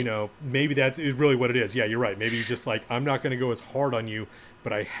 Right. Maybe that is really what it is. Yeah, you're right. Maybe he's just like, I'm not going to go as hard on you,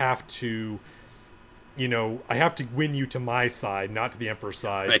 but I have to, I have to win you to my side, not to the Emperor's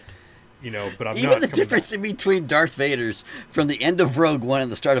side. Right. But I'm even the difference in between Darth Vader's from the end of Rogue One and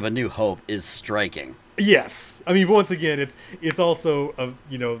the start of A New Hope is striking. Yes, I mean, once again, it's also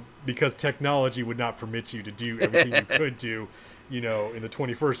because technology would not permit you to do everything you could do, in the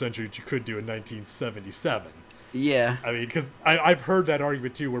 21st century that you could do in 1977. Yeah, I mean, because I've heard that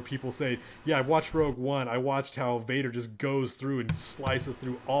argument too, where people say, "Yeah, I watched Rogue One. I watched how Vader just goes through and slices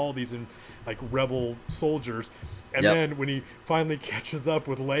through all these rebel soldiers." And then when he finally catches up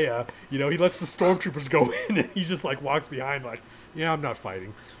with Leia, he lets the stormtroopers go in, and he just walks behind yeah, I'm not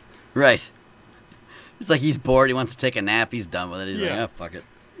fighting. Right. It's like he's bored. He wants to take a nap. He's done with it. He's like, oh, fuck it.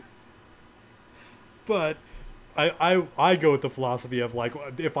 But I go with the philosophy of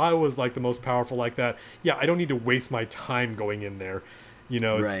if I was the most powerful like that, yeah, I don't need to waste my time going in there.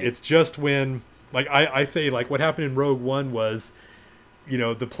 It's just when I say what happened in Rogue One was,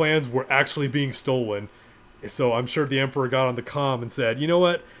 the plans were actually being stolen. So I'm sure the Emperor got on the comm and said, you know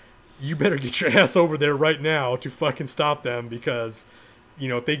what? You better get your ass over there right now to fucking stop them, because,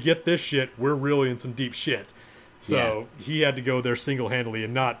 if they get this shit, we're really in some deep shit. So he had to go there single-handedly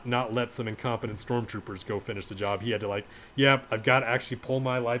and not let some incompetent stormtroopers go finish the job. He had to Yep, I've got to actually pull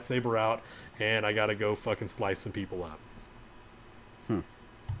my lightsaber out, and I got to go fucking slice some people up.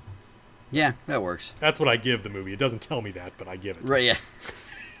 Yeah, that works. That's what I give the movie. It doesn't tell me that, but I give it. Right, yeah.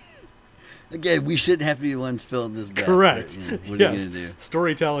 Again, we shouldn't have to be the ones filling this gap. Correct. But, what yes. are you going to do?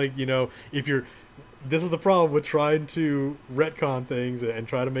 Storytelling, if you're... This is the problem with trying to retcon things and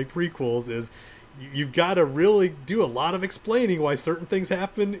try to make prequels is you've got to really do a lot of explaining why certain things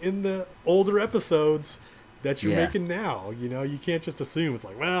happen in the older episodes that you're making now. You can't just assume it's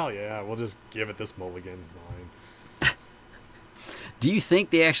like, well, yeah, we'll just give it this mulligan line. Do you think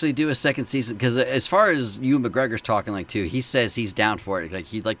they actually do a second season? Because as far as Ewan McGregor's talking, too, he says he's down for it. Like,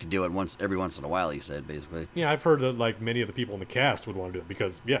 he'd like to do it every once in a while, he said, basically. Yeah, I've heard that, like, many of the people in the cast would want to do it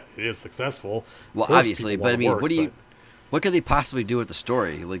because, yeah, it is successful. Well, obviously, but I mean, what could they possibly do with the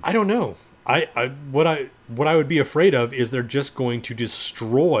story? Like, I don't know. What I would be afraid of is they're just going to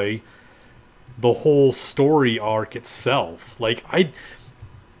destroy the whole story arc itself. Like,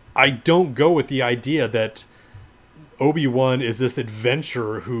 I don't go with the idea that Obi-Wan is this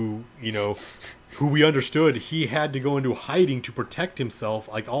adventurer who we understood he had to go into hiding to protect himself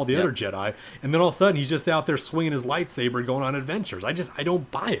like all the other Jedi, and then all of a sudden he's just out there swinging his lightsaber going on adventures. I don't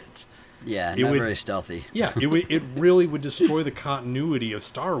buy it. Yeah, not very stealthy. Yeah, it really would destroy the continuity of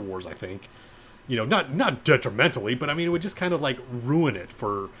Star Wars, I think. Not detrimentally, but I mean it would just kind of like ruin it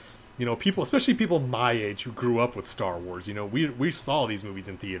for people, especially people my age who grew up with Star Wars. We saw these movies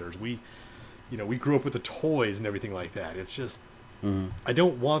in theaters. We grew up with the toys and everything like that. It's just, I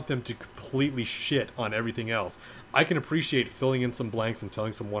don't want them to completely shit on everything else. I can appreciate filling in some blanks and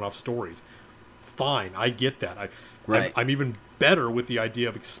telling some one-off stories. Fine, I get that. I'm even better with the idea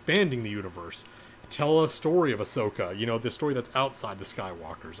of expanding the universe. Tell a story of Ahsoka, the story that's outside the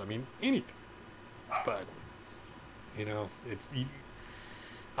Skywalkers. I mean, anything. But, it's...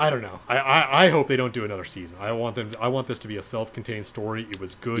 I don't know. I hope they don't do another season. I want this to be a self-contained story. It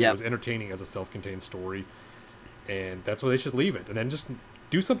was good. Yep. It was entertaining as a self-contained story, and that's where they should leave it. And then just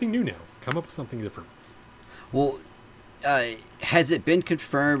do something new now. Come up with something different. Well, has it been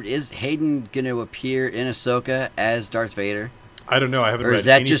confirmed? Is Hayden going to appear in Ahsoka as Darth Vader? I don't know. I haven't read anything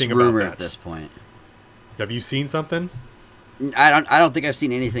about that. Or is that just rumor at this point? Have you seen something? I don't think I've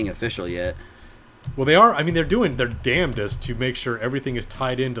seen anything official yet. Well, they are. I mean, they're doing their damnedest to make sure everything is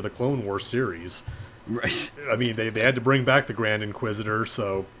tied into the Clone Wars series. Right. I mean, they had to bring back the Grand Inquisitor,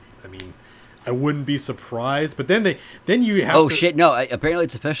 so I mean, I wouldn't be surprised. But then you have. Oh shit! No, apparently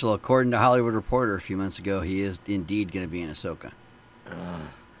it's official. According to Hollywood Reporter a few months ago, he is indeed going to be in Ahsoka.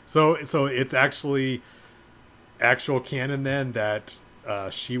 So it's actually actual canon then that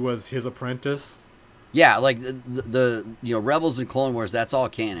she was his apprentice. Yeah, like the Rebels and Clone Wars. That's all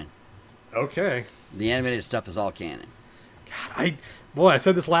canon. Okay. The animated stuff is all canon. God, I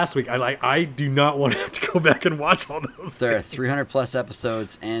said this last week. I do not want to have to go back and watch all those. There are 300 plus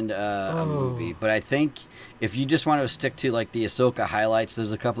episodes and a movie, but I think if you just want to stick to like the Ahsoka highlights,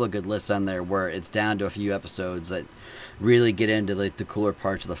 there's a couple of good lists on there where it's down to a few episodes that really get into like the cooler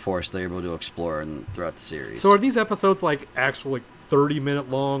parts of the Force they're able to explore throughout the series. So are these episodes like actual 30-minute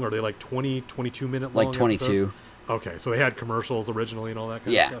long, or are they like 20, 22-minute long? Like 22. Episodes? Okay, so they had commercials originally and all that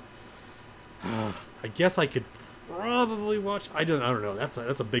kind of stuff. I guess I could probably watch. I don't know.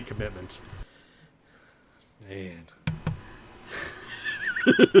 That's a big commitment. Man,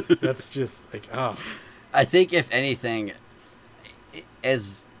 that's just like I think if anything,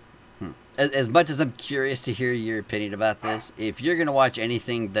 as much as I'm curious to hear your opinion about this, if you're gonna watch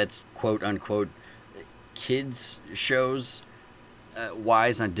anything that's quote unquote kids shows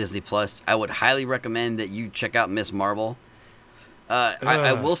wise on Disney Plus, I would highly recommend that you check out Ms. Marvel.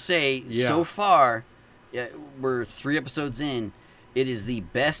 I will say, so far, we're 3 episodes in, it is the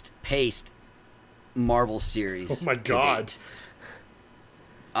best paced Marvel series. Oh my god! To date.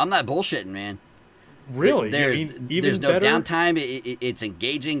 I'm not bullshitting, man. Really? There's no downtime. It's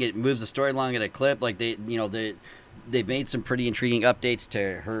engaging. It moves the story along at a clip. Like they've made some pretty intriguing updates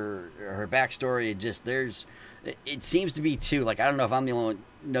to her backstory. It seems to be too. Like I don't know if I'm the only one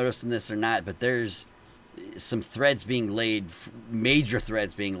noticing this or not, but there's some threads being laid, major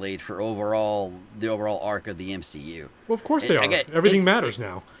threads being laid for the overall arc of the MCU. Well, of course they are. Everything matters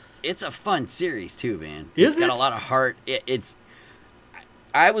now. It's a fun series too, man. It's got a lot of heart.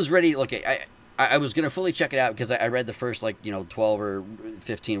 I was ready. Look, I was gonna fully check it out because I read the first 12 or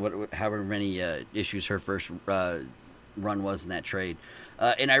 15, however many issues her first run was in that trade,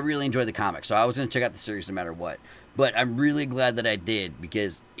 and I really enjoyed the comic. So I was gonna check out the series no matter what. But I'm really glad that I did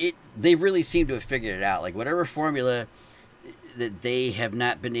because they really seem to have figured it out. Like whatever formula that they have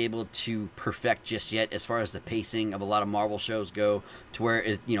not been able to perfect just yet, as far as the pacing of a lot of Marvel shows go, to where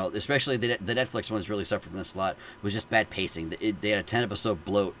especially the Netflix ones really suffered from this a lot, was just bad pacing. They had a 10-episode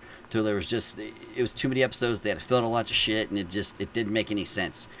bloat, to there was it was too many episodes. They had to fill in a bunch of shit, and it didn't make any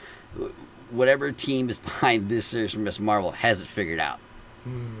sense. Whatever team is behind this series from Miss Marvel has it figured out.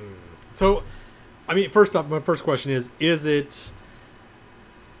 So, I mean, first off, my first question is it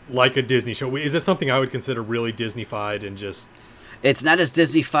like a Disney show? Is it something I would consider really Disney-fied and just... It's not as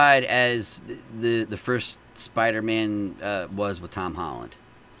Disney-fied as the first Spider-Man was with Tom Holland.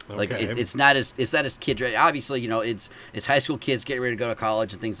 Like Okay. it's not as kid ready. Obviously, it's high school kids getting ready to go to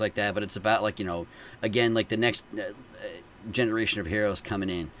college and things like that. But it's about again, like the next generation of heroes coming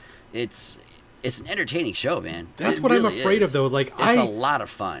in. It's an entertaining show, man. That's It what I'm really afraid is. of, though. Like, It's a lot of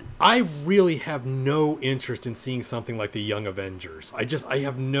fun. I really have no interest in seeing something like the Young Avengers. I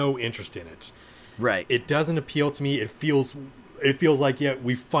have no interest in it. Right. It doesn't appeal to me. It feels like, yeah,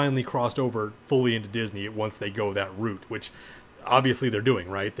 we finally crossed over fully into Disney once they go that route, which obviously they're doing,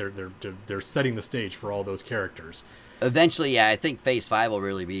 right? They're setting the stage for all those characters. Eventually, yeah, I think Phase 5 will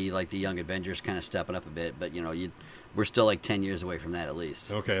really be like the Young Avengers kind of stepping up a bit. But, we're still like 10 years away from that at least.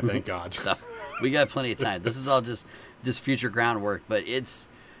 Okay, thank God. So we got plenty of time. This is all just future groundwork, but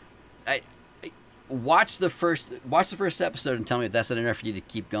I watch the first episode and tell me if that's not enough for you to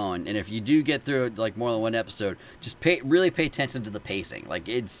keep going. And if you do get through like more than one episode, just really pay attention to the pacing. Like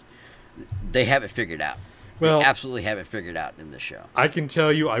they have it figured out. Well, they absolutely have it figured out in this show. I can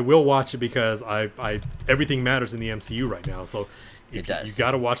tell you, I will watch it because everything matters in the MCU right now. So It does. You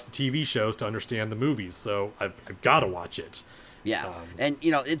got to watch the TV shows to understand the movies. So I've got to watch it. Yeah, and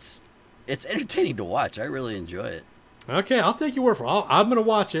it's entertaining to watch. I really enjoy it. Okay, I'll take your word for it. I'm going to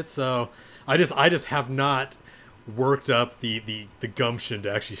watch it. So I just have not worked up the gumption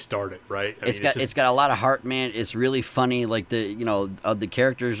to actually start it. Right? It's got a lot of heart, man. It's really funny. Like the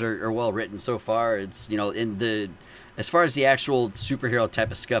characters are well written so far. It's as far as the actual superhero type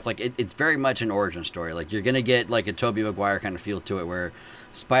of stuff, like it's very much an origin story. Like you're gonna get like a Tobey Maguire kind of feel to it, where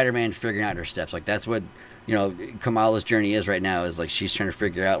Spider-Man figuring out her steps. Like that's what Kamala's journey is right now. Is like she's trying to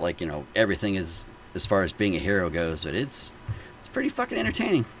figure out everything is as far as being a hero goes. But it's pretty fucking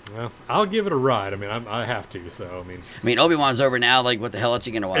entertaining. Well, I'll give it a ride. I mean, I have to. So I mean, Obi-Wan's over now. Like, what the hell else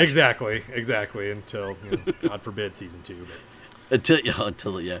you gonna watch? Exactly. Until God forbid season 2. But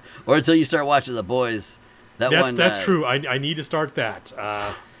until you start watching The Boys. That's true. I need to start that.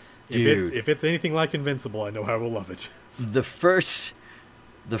 Dude. If it's anything like Invincible, I know I will love it. The first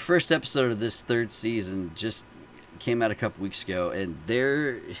episode of this third season just came out a couple weeks ago, and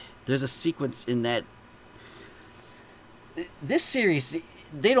there's a sequence in that. This series,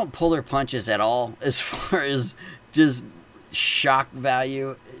 they don't pull their punches at all as far as just shock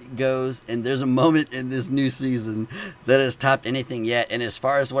value goes, and there's a moment in this new season that has topped anything yet. And as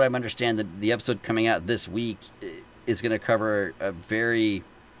far as what I'm understanding, the episode coming out this week is going to cover a very,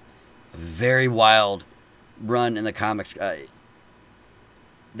 very wild run in the comics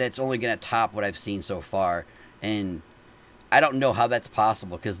that's only going to top what I've seen so far. And I don't know how that's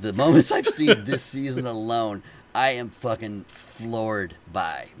possible, because the moments I've seen this season alone, I am fucking floored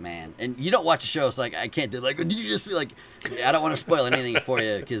by, man. And you don't watch the show, so I can't do did you just see I don't want to spoil anything for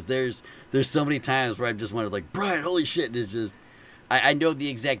you, because there's so many times where I've just wondered Brian, holy shit, and it's just I know the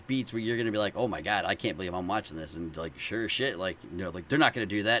exact beats where you're gonna be like, oh my god, I can't believe I'm watching this, and sure shit, they're not gonna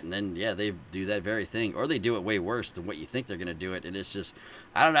do that, and then yeah, they do that very thing, or they do it way worse than what you think they're gonna do it, and it's just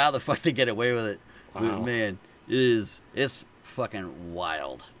I don't know how the fuck they get away with it. Wow. But, man, it's fucking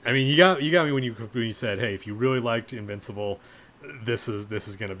wild. I mean, you got me when you said, hey, if you really liked Invincible, this is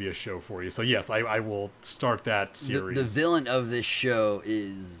going to be a show for you. So yes, I will start that series. The villain of this show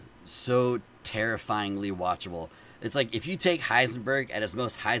is so terrifyingly watchable. It's like if you take Heisenberg at his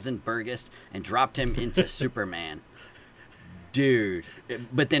most Heisenbergist and dropped him into Superman, dude.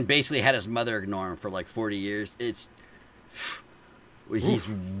 But then basically had his mother ignore him for 40 years. He's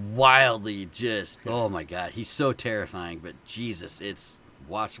wildly just, oh my god, he's so terrifying, but Jesus, it's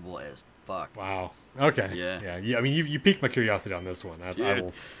watchable as fuck. Wow. Okay. Yeah. I mean, you piqued my curiosity on this one. I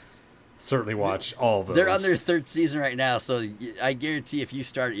will certainly watch all of those. They're on their third season right now, so I guarantee if you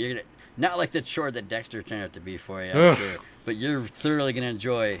start, you're gonna not like the chore that Dexter turned out to be for you, I'm sure, but you're thoroughly gonna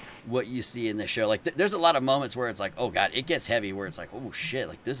enjoy what you see in the show. Like, there's a lot of moments where it's like, oh god, it gets heavy, where it's like, oh shit,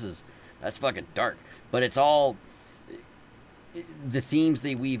 that's fucking dark, but it's all the themes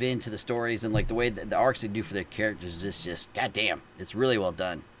they weave into the stories and the way that the arcs they do for their characters is just goddamn, it's really well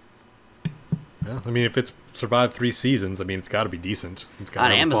done. Yeah, I mean, if it's survived 3 seasons, I mean, it's got to be decent. It's got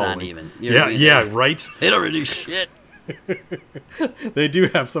on Amazon even. Right. They don't really do shit. They do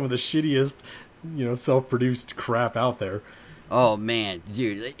have some of the shittiest, self-produced crap out there. Oh man,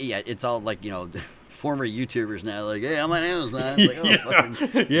 dude, yeah, it's all like former YouTubers now. Like, hey, I'm on Amazon. It's like, oh, Yeah,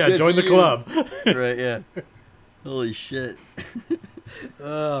 fucking yeah, good join for the you. club. Right? Yeah. Holy shit.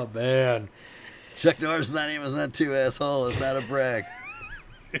 Oh man. Chuck Norris is on Amazon too, asshole. It's not a brag.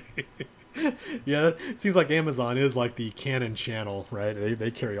 Yeah, it seems like Amazon is like the canon channel, right?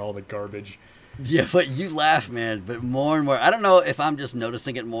 They carry all the garbage. Yeah, but you laugh, man. But more and more, I don't know if I'm just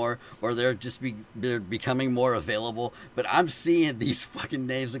noticing it more or they're becoming more available. But I'm seeing these fucking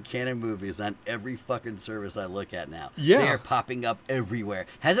names of canon movies on every fucking service I look at now. Yeah. They are popping up everywhere.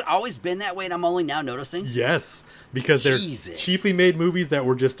 Has it always been that way? And I'm only now noticing. Yes, because they're Jesus. cheaply made movies that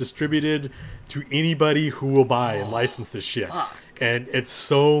were just distributed to anybody who will buy and license this shit. Fuck. And it's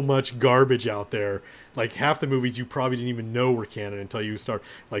so much garbage out there. Like half the movies you probably didn't even know were canon until you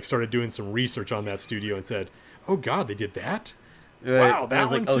started doing some research on that studio and said, "Oh God, they did that! Right. Wow, And I that was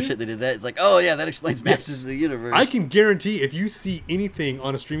one like, oh too?" shit, they did that. It's like, oh yeah, that explains Masters of the Universe. I can guarantee if you see anything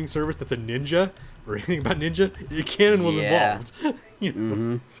on a streaming service that's a ninja or anything about ninja, canon was Yeah. involved. You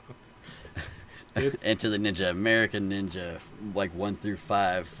know? So, it's, Enter the Ninja, American Ninja, like 1 through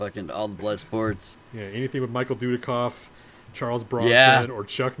 5, fucking all the blood sports. yeah, anything with Michael Dudikoff, Charles Bronson, Yeah. or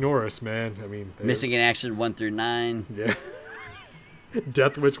Chuck Norris, man. I mean, Missing in Action 1 through 9. yeah,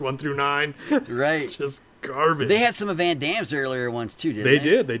 Death Wish 1 through 9. Right. It's just garbage. They had some of Van Damme's earlier ones too, didn't They they?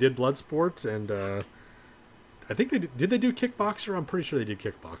 did. They did Bloodsport, and I think they did. They do Kickboxer? I'm pretty sure they did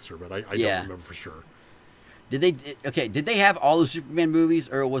Kickboxer, but I Yeah. don't remember for sure. Did they? Okay, did they have all the Superman movies,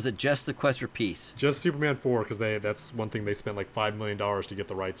 or was it just the Quest for Peace? Just Superman 4, because that's one thing they spent like $5 million to get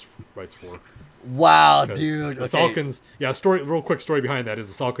the rights for. Wow, 'Cause dude. the Okay. Salkins, real quick story behind that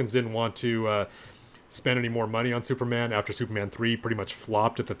is the Salkins didn't want to spend any more money on Superman after Superman 3 pretty much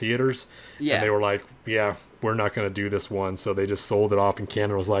flopped at the theaters. Yeah. And they were like, yeah, we're not going to do this one. So they just sold it off, and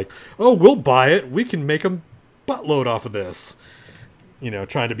Canon was like, oh, we'll buy it. We can make a buttload off of this.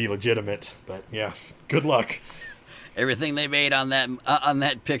 Trying to be legitimate. But yeah, good luck. Everything they made on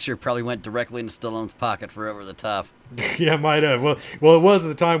that picture probably went directly into Stallone's pocket for Over the Top. Yeah, might have. Well, it was at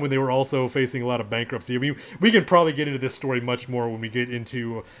the time when they were also facing a lot of bankruptcy. I mean, we can probably get into this story much more when we get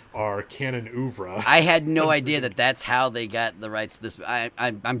into our canon oeuvre. I had no idea that's how they got the rights to this.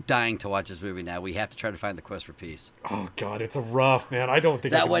 I'm dying to watch this movie now. We have to try to find the Quest for Peace. Oh God, it's a rough, man. I don't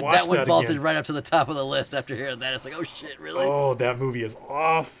think I That can one watch that vaulted again. right up to the top of the list after hearing that. It's like, oh shit, really? Oh, that movie is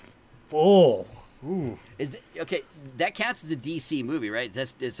awful. Ooh. Okay, that counts as a DC movie, right?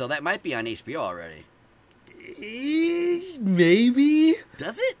 So that might be on HBO already. Maybe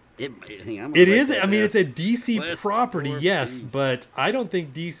Does it? Hang on, I'm gonna it write is. that I mean, down. it's a DC Quest property, for yes, Peace. but I don't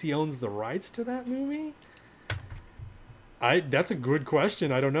think DC owns the rights to that movie. That's a good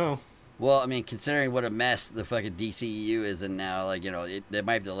question. I don't know. Well, I mean, considering what a mess the fucking DCEU is in now, like, that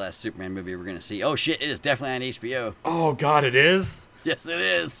might be the last Superman movie we're gonna see. Oh shit, it is definitely on HBO. Oh God, it is. Yes, it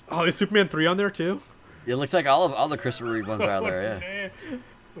is. Oh, is Superman 3 on there too? It looks like all the Christopher Reeve ones are out there. Yeah. man.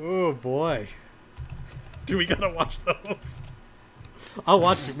 Oh boy. Do we gotta watch those? I'll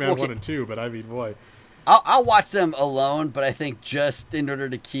watch Superman Okay. 1 and 2, but I mean, boy. I'll watch them alone, but I think just in order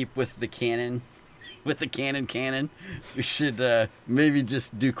to keep with the canon, we should maybe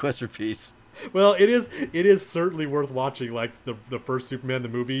just do Quest for Peace. Well, it is certainly worth watching, like the first Superman, the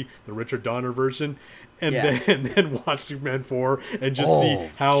movie, the Richard Donner version, and Yeah. then watch Superman 4 and just Oh, see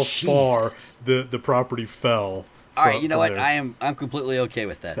how Jesus. far the property fell. All right, from- you know from what? there. I'm completely okay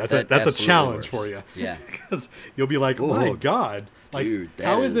with that. That's That a absolutely challenge works. for you. Yeah. Because you'll be like, my Oh, God. Like, dude, that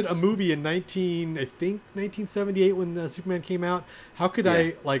how is it is- a movie in 1978 when Superman came out? How could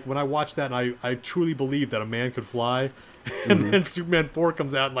I, like, when I watched that and I truly believed that a man could fly, and Mm-hmm. then Superman 4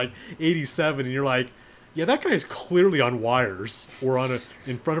 comes out in, like, 87, and you're like, yeah, that guy's clearly on wires or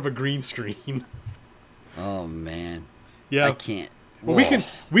in front of a green screen. Oh man. Yeah. I can't. Well, Whoa.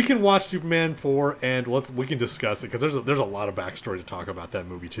 we can watch Superman 4 and we can discuss it, because there's a lot of backstory to talk about that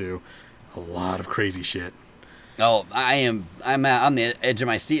movie too. A lot of crazy shit. Oh, I'm on the edge of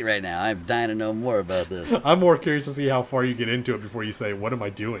my seat right now. I'm dying to know more about this. I'm more curious to see how far you get into it before you say, what am I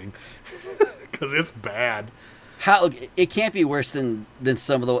doing? Because it's bad. It can't be worse than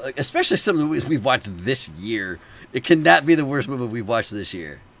some of the, especially some of the movies we've watched this year. It cannot be the worst movie we've watched this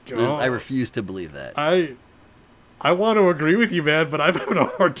year. Oh. I refuse to believe that. I want to agree with you, man, but I'm having a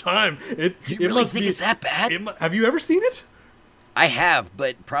hard time. You really think it's that bad? Have you ever seen it? I have,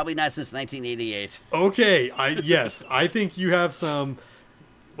 but probably not since 1988. Okay, yes, I think you have some,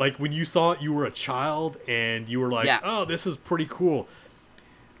 like, when you saw it, you were a child, and you were like, Yeah. oh, this is pretty cool.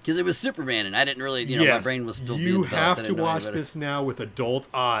 Because it was Superman, and I didn't really, my Yes, brain was still being you developed. I have to didn't know any watch better. this now with adult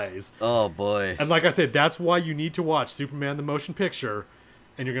eyes. Oh, boy. And like I said, that's why you need to watch Superman the Motion Picture,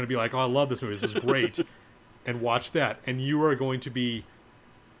 and you're going to be like, oh, I love this movie. This is great. and watch that, and you are going to be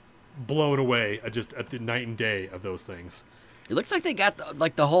blown away just at the night and day of those things. It looks like they got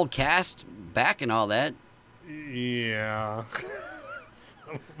the whole cast back and all that. Yeah.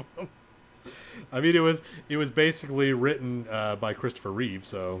 Some of them. I mean, it was basically written by Christopher Reeve,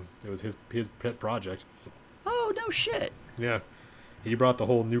 so it was his pet project. Oh, no shit. Yeah. He brought the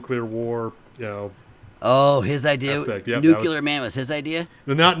whole nuclear war, Oh, his idea. Aspect. Yep, Nuclear Man was his idea?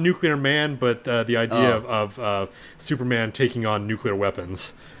 well, not Nuclear Man, but the idea of Superman taking on nuclear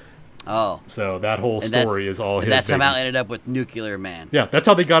weapons. Oh. So that whole story is all his. That somehow baby. ended up with Nuclear Man. Yeah, that's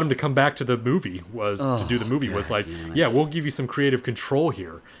how they got him to come back to the movie. To do the movie God was like, damn it. yeah, we'll give you some creative control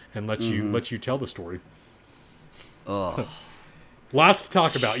here and let you tell the story. Oh. Lots to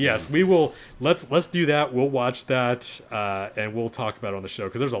talk about. Yes, we will. Let's do that. We'll watch that and we'll talk about it on the show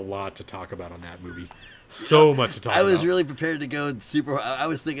because there's a lot to talk about on that movie. So much to talk about. I was really prepared to go super. I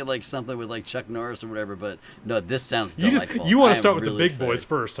was thinking like something with like Chuck Norris or whatever, but no, this sounds delightful. You want I to am start with really the big excited. boys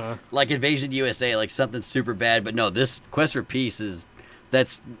first, huh? Like Invasion USA, like something super bad, but no, this Quest for Peace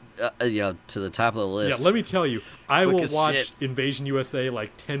that's to the top of the list. Yeah, let me tell you, I Quick will as watch shit. Invasion USA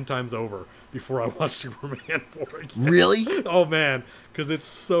like 10 times over before I watch Superman 4 again. Really? Oh man, because it's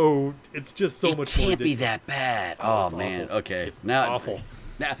just so it much. can't more be ridiculous. that bad. Oh, Oh, it's man. awful. Okay. It's now awful.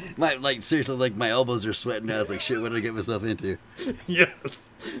 Now, seriously, like my elbows are sweating now. It's like, shit, what did I get myself into? Yes.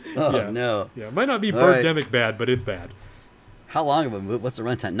 Oh Yeah. no. Yeah, it might not be All right. Birdemic bad, but it's bad. How long of a movie? What's the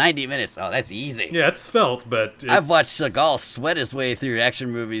runtime? 90 minutes. Oh, that's easy. Yeah, it's svelte, but it's, I've watched Seagal sweat his way through action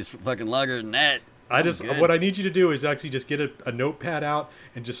movies for fucking longer than that. What I need you to do is actually just get a notepad out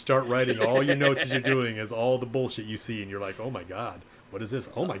and just start writing all your notes as you're doing as all the bullshit you see, and you're like, oh my god, what is this?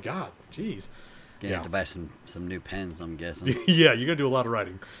 Oh my god, jeez. Gonna have to buy some new pens, I'm guessing. Yeah, you're gonna do a lot of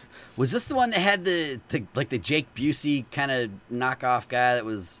writing. Was this the one that had the Jake Busey kind of knockoff guy that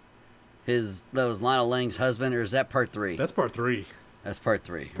was Lionel Lang's husband, or is that part 3? That's part 3. That's part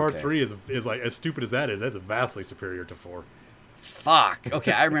 3. Part Okay. 3 is like, as stupid as that is, that's vastly superior to 4. Fuck.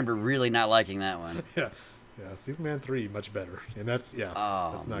 Okay, I remember really not liking that one. Yeah, Superman 3 much better, and that's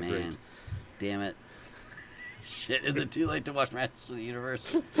Oh that's not man, great. damn it. Shit, is it too late to watch Masters of the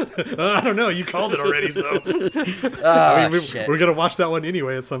Universe? I don't know. You called it already, so Oh, shit. We're gonna watch that one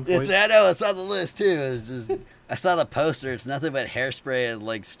anyway at some point. I know, it's on the list too. It's just, I saw the poster. It's nothing but hairspray and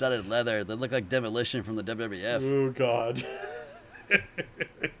like studded leather that look like Demolition from the WWF. Oh God.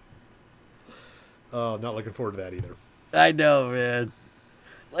 Oh, not looking forward to that either. I know, man.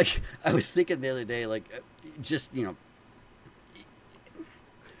 Like, I was thinking the other day, like, just,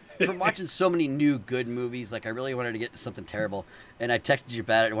 from watching so many new good movies, like, I really wanted to get to something terrible, and I texted you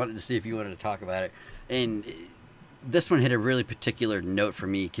about it and wanted to see if you wanted to talk about it. And this one hit a really particular note for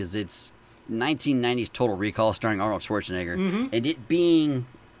me because it's 1990s Total Recall starring Arnold Schwarzenegger, and it being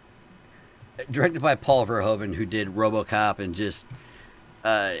directed by Paul Verhoeven, who did RoboCop and just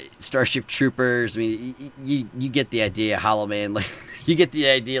Starship Troopers. I mean, you get the idea. Hollow Man, like you get the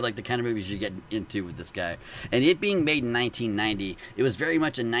idea, like the kind of movies you get into with this guy. And it being made in 1990, it was very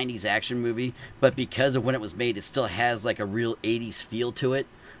much a 90s action movie, but because of when it was made, it still has like a real 80s feel to it.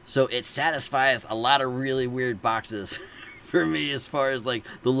 So it satisfies a lot of really weird boxes for me as far as like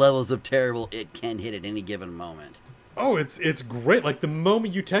the levels of terrible it can hit at any given moment. Oh, it's great. Like the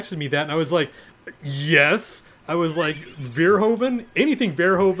moment you texted me that, and I was like, yes. I was like, Verhoeven, anything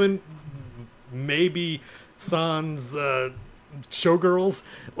Verhoeven, maybe Sans Showgirls.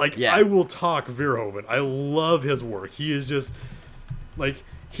 Like, Yeah. I will talk Verhoeven. I love his work. He is just like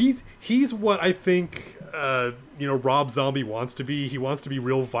he's what I think Rob Zombie wants to be. He wants to be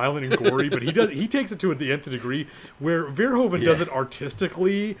real violent and gory, but he takes it to the nth degree. Where Verhoeven does it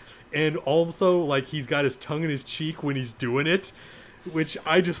artistically, and also like he's got his tongue in his cheek when he's doing it, which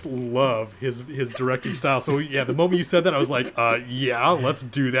I just love his directing style. So yeah, the moment you said that, I was like, yeah, let's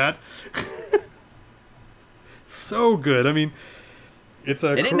do that. So good. I mean, it's a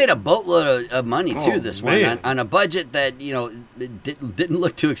And it made a boatload of money too. Oh, This man. one on a budget that didn't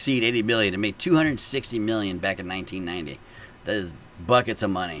look to exceed $80 million. It made $260 million back in 1990. That is buckets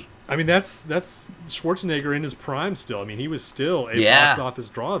of money. I mean, that's Schwarzenegger in his prime still. I mean, he was still a Yeah. box office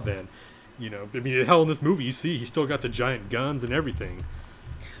draw then. I mean, hell, in this movie, you see, he's still got the giant guns and everything.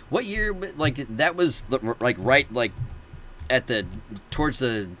 What year? Like that was like right like at towards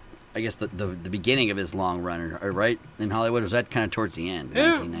the I guess the beginning of his long run, or right in Hollywood. Or was that kind of towards the end?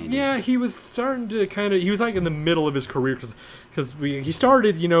 1990. Yeah, he was starting to he was like in the middle of his career because he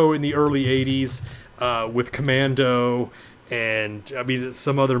started, in the early 80s with Commando and, I mean,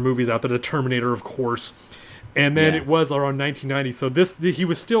 some other movies out there, The Terminator, of course. And then Yeah. it was around 1990. So he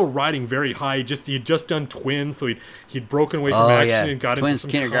was still riding very high. He had just done Twins, so he'd broken away from action and got Twins, into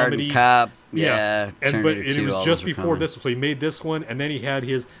some Kindergarten comedy. Cop. And Terminator it 2, was all just those were before coming. this, so he made this one, and then he had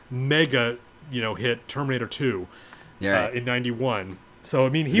his mega, hit Terminator 2 Yeah, right. in '91. So I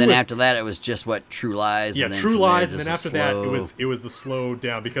mean, Then after that, it was just what True Lies. Yeah, and then True from there, Lies, and just then a after that, slow- it was the slow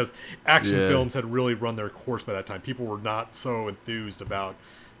down because action Yeah. films had really run their course by that time. People were not so enthused about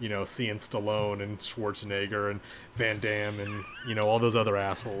seeing Stallone and Schwarzenegger and Van Damme and all those other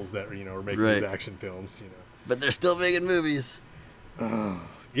assholes that are making Right. these action films. But they're still making movies.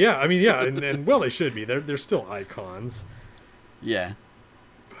 Yeah, I mean, yeah, and well, they should be. They're still icons. Yeah,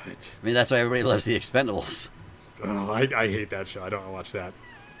 But I mean that's why everybody loves the Expendables. I hate that show. I don't want to watch that.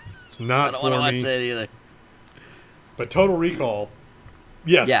 It's I not don't for want to watch me. that either. But Total Recall,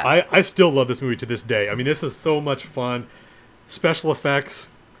 yes, Yeah. I still love this movie to this day. I mean, this is so much fun. Special effects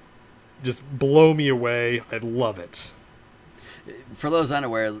just blow me away. I love it. For those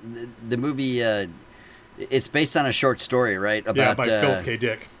unaware, the movie it's based on a short story, right? About Yeah, by Philip K.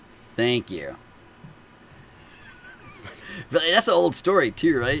 Dick. Thank you. But that's an old story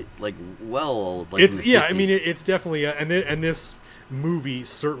too, right? Like well old. Like It's from the yeah. 60s. I mean, it's definitely and this movie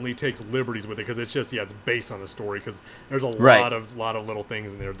certainly takes liberties with it because it's just it's based on a story because there's a Right. lot of little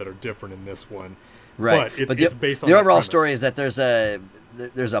things in there that are different in this one. right. But it's based on the the overall premise. story is that there's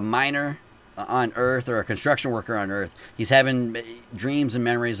a miner on Earth or a construction worker on Earth. He's having dreams and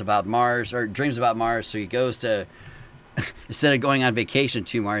memories about Mars or dreams about Mars. So he goes to instead of going on vacation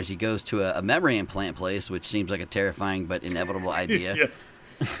to Mars, he goes to a memory implant place, which seems like a terrifying but inevitable idea. Yes.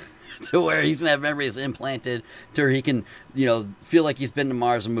 To where he's gonna have memories implanted to where he can, feel like he's been to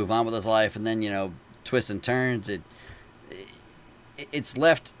Mars and move on with his life, and then twists and turns. It's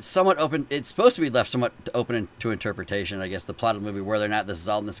left somewhat open. It's supposed to be left somewhat open to interpretation. I guess the plot of the movie, whether or not this is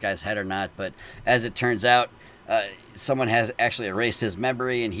all in this guy's head or not. But as it turns out, someone has actually erased his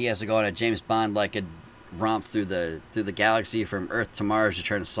memory, and he has to go on a James Bond like a romp through the galaxy from Earth to Mars to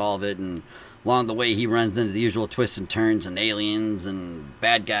try to solve it. And along the way, he runs into the usual twists and turns and aliens and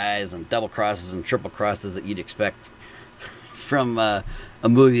bad guys and double crosses and triple crosses that you'd expect from a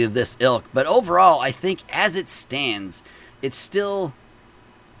movie of this ilk. But overall, I think as it stands, it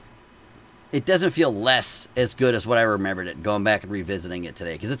doesn't feel less as good as what I remembered it going back and revisiting it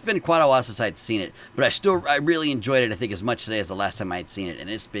today, because it's been quite a while since I'd seen it, but I really enjoyed it, I think, as much today as the last time I'd seen it, and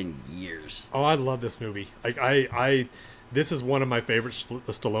it's been years. Oh, I love this movie. I this is one of my favorite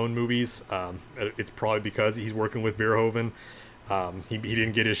Stallone movies. It's probably because he's working with Verhoeven. He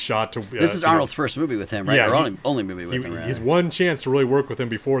didn't get his shot to. This is Arnold's first movie with him, right? Yeah, or only movie with him, His rather. one chance to really work with him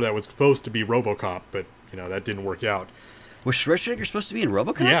before that was supposed to be RoboCop, but that didn't work out. Was Schwarzenegger supposed to be in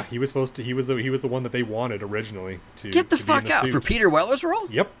RoboCop? Yeah, he was supposed to. He was the one that they wanted originally to Get the to be in fuck out suit. for Peter Weller's role?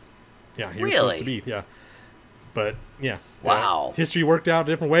 Yep. Yeah, he was supposed to Really? be. Yeah. But yeah. Wow. History worked out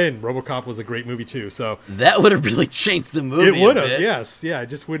a different way, and RoboCop was a great movie too. So That would have really changed the movie. it would a have. bit. Yes. Yeah. It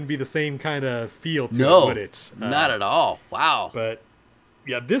just wouldn't be the same kind of feel to No, it, would it? not at all. Wow. But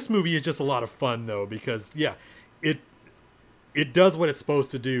yeah, this movie is just a lot of fun though because it does what it's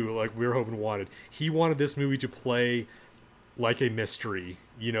supposed to do, like Verhoeven wanted. He wanted this movie to play like a mystery.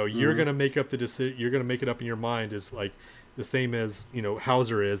 You're gonna make up the decision. You're gonna make it up in your mind is like the same as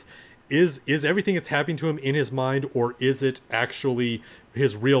Hauser is. Is everything that's happening to him in his mind, or is it actually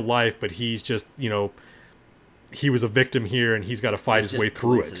his real life? But he's just he was a victim here, and he's got to fight It's his way just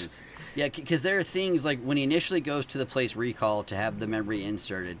through it. coincidence. Yeah, because there are things like when he initially goes to the place Recall to have the memory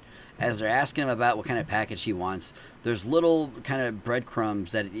inserted, as they're asking him about what kind of package he wants, there's little kind of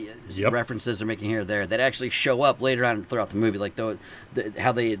breadcrumbs that Yep. references are making here or there that actually show up later on throughout the movie, like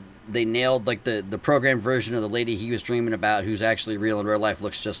how they nailed like the program version of the lady he was dreaming about, who's actually real in real life,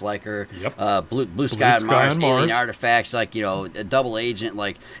 looks just like her. Yep. Blue Sky on Mars, on alien Mars. artifacts, like a double agent,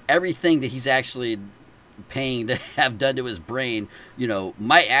 like everything that he's actually paying to have done to his brain,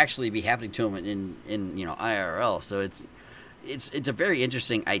 might actually be happening to him in IRL. So it's a very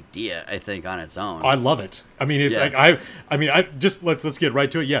interesting idea, I think, on its own. I love it. I mean, it's Yeah. like I just let's get right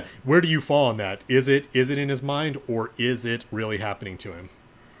to it. Yeah, where do you fall on that? Is it in his mind, or is it really happening to him?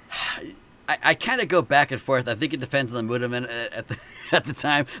 I kind of go back and forth. I think it depends on the mood I'm in at the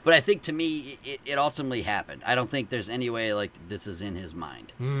time. But I think to me, it ultimately happened. I don't think there's any way like this is in his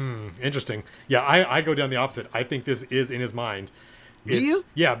mind. Interesting. Yeah, I go down the opposite. I think this is in his mind. Do you?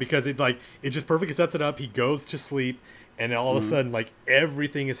 Yeah, because it just perfectly sets it up. He goes to sleep, and all of a sudden, like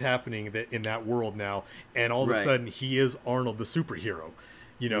everything is happening in that world now, and all of a Right. sudden, he is Arnold the superhero.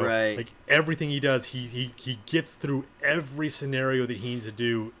 Right. Like everything he does, he gets through every scenario that he needs to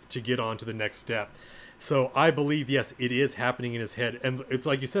do to get on to the next step. So I believe, yes, it is happening in his head. And it's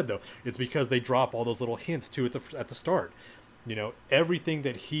like you said, though, it's because they drop all those little hints too at the start. You know, everything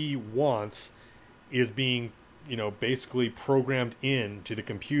that he wants is being, you know, basically programmed into the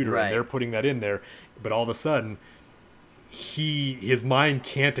computer, Right. and they're putting that in there. But all of a sudden, his mind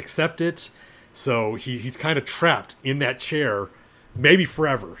can't accept it, so he's kind of trapped in that chair, maybe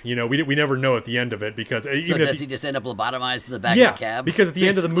forever. You know, we never know at the end of it, because So even does he just end up lobotomized in the back yeah, of the cab? because at the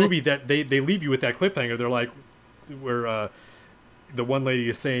end of the basically? movie, that they leave you with that cliffhanger. They're like, where the one lady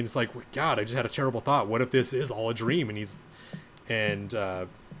is saying, it's like, God, I just had a terrible thought. What if this is all a dream? And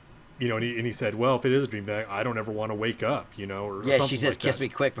you know, and he said, well, if it is a dream, then I don't ever want to wake up, you know, or Yeah, something she says, like "Kiss that. me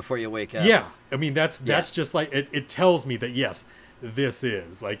quick before you wake up." Yeah, I mean that's Yeah. just like it tells me that yes, this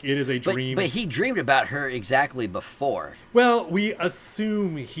is like it is a dream. But he dreamed about her exactly before. Well, we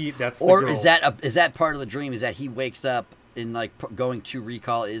assume that's the Or girl. is that part of the dream? Is that he wakes up and like going to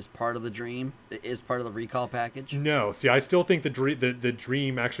recall is part of the dream? Is part of the recall package? No, see, I still think the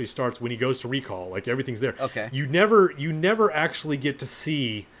dream actually starts when he goes to recall. Like everything's there. Okay. You never actually get to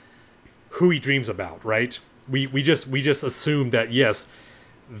see who he dreams about, right? We just assume that yes,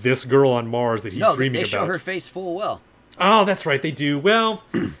 this girl on Mars that he's No, dreaming they about. show her face full well. Oh, that's right, they do. Well,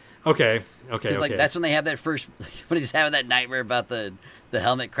 okay. Like that's when they have that first when he's having that nightmare about the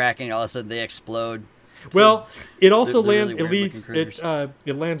helmet cracking. All of a sudden they explode. Well, it also the lands. really It leads. weird-looking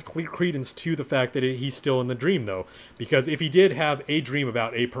It lands credence to the fact that he's still in the dream, though, because if he did have a dream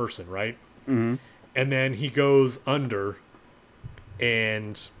about a person, right, and then he goes under,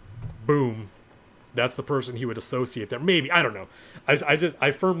 and boom, that's the person he would associate there. Maybe, I don't know.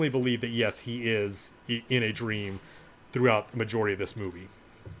 I firmly believe that yes, he is in a dream throughout the majority of this movie.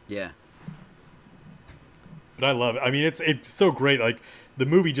 Yeah. But I love it. I mean, it's so great. Like the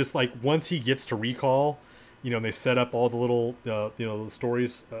movie, just like once he gets to recall, you know, and they set up all the little, you know, the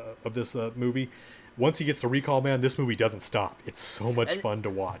stories of this movie. Once he gets to recall, man, this movie doesn't stop. It's so much fun to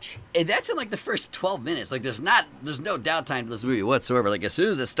watch. And that's in like the first 12 minutes. Like there's no downtime to this movie whatsoever. Like as soon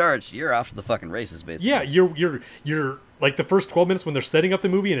as it starts, you're off to the fucking races, basically. Yeah, you're like the first 12 minutes when they're setting up the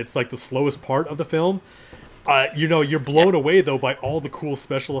movie, and it's like the slowest part of the film. You know, you're blown away though by all the cool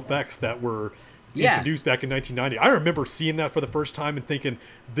special effects that were introduced back in 1990. I remember seeing that for the first time and thinking,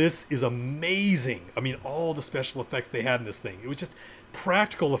 this is amazing. I mean, all the special effects they had in this thing. It was just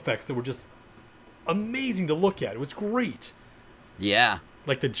practical effects that were just amazing to look at. It was great. Yeah.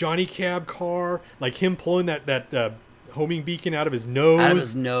 Like the Johnny Cab car, like him pulling that homing beacon out of his nose. Out of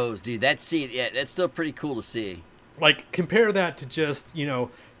his nose, dude. That scene, yeah, that's still pretty cool to see. Like, compare that to just, you know,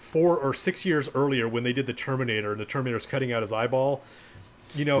 4 or 6 years earlier when they did the Terminator, and the Terminator's cutting out his eyeball.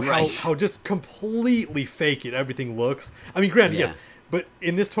 You know, Right. how just completely fake everything looks. I mean, granted, Yeah. yes, but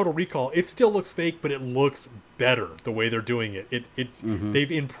in this Total Recall, it still looks fake, but it looks better the way they're doing it.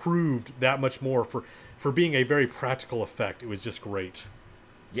 They've improved that much more for being a very practical effect. It was just great.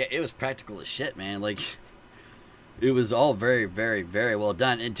 Yeah, it was practical as shit, man. Like, it was all very, very, very well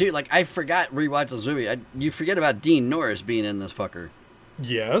done. And too, like, I forgot rewatching this movie. You forget about Dean Norris being in this fucker.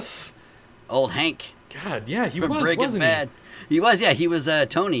 Yes. Old Hank God, yeah, he from was, Breaking wasn't Bad. He was, yeah. He was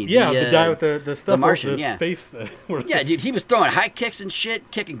Tony. Yeah, the guy with the stuff, Martian, the yeah. face. Yeah, dude, he was throwing high kicks and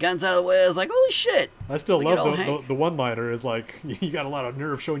shit, kicking guns out of the way. I was like, holy shit. I still Look at old love Hank. the one-liner is like, you got a lot of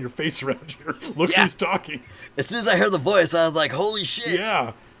nerve showing your face around here. Look Yeah. who's talking. As soon as I heard the voice, I was like, holy shit.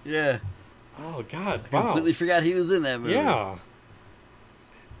 Yeah. Yeah. Oh, God. Wow. Completely forgot he was in that movie. Yeah.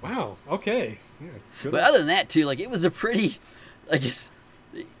 Wow. Okay. Yeah. Good. But other than that, too, like, it was a pretty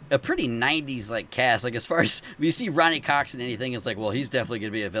 90s like cast. Like, as far as if you see Ronnie Cox in anything, it's like, well, he's definitely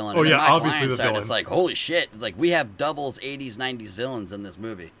gonna be a villain. Oh, And then yeah, Mike obviously the Ironside, villain. It's like, holy shit! It's like we have doubles 80s, 90s villains in this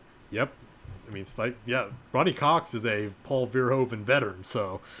movie. Yep. I mean, it's like, yeah, Ronnie Cox is a Paul Verhoeven veteran,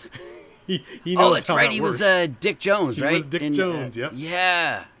 so he knows Oh, that's how right. that He works. was Dick Jones, He right? was Dick Jones, yep.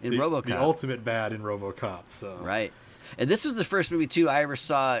 Yeah, in RoboCop. The ultimate bad in RoboCop, so. Right. And this was the first movie too I ever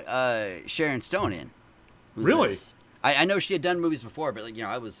saw Sharon Stone in. Was Really? this. I know she had done movies before, but like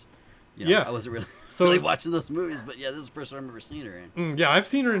I was, Yeah. I wasn't really So- really watching those movies. But yeah, this is the first one I've ever seen her in. Yeah, I've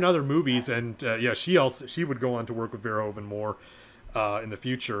seen her in other movies, and yeah, she would go on to work with Verhoeven more in the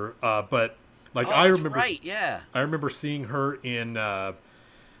future. But like Oh, I that's remember, right? Yeah. I remember seeing her in as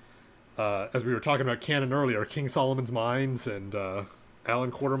we were talking about canon earlier, King Solomon's Mines and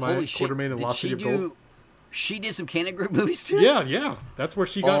Alan Holy shit! Quartermain and Did Lost she City of Gold. do? She did some Canon Group movies too. Yeah, that's where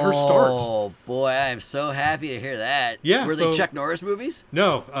she got her start. Oh boy, I'm so happy to hear that. Yeah, Were so- they Chuck Norris movies?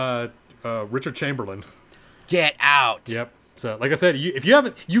 No, Richard Chamberlain. Get out. Yep. So, like I said,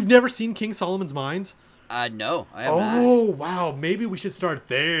 you've never seen King Solomon's Mines? No, I have not. Oh wow, maybe we should start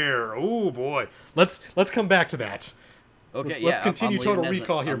there. Oh boy, let's come back to that. Okay, Let's yeah. continue I'm Total leaving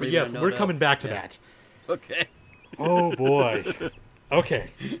Recall as a- here, I'm but leaving yes, a we're note coming up. back to Yeah. that. Okay. Oh boy. Okay.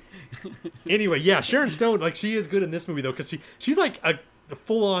 Anyway, yeah, Sharon Stone, like, she is good in this movie though, because she's like a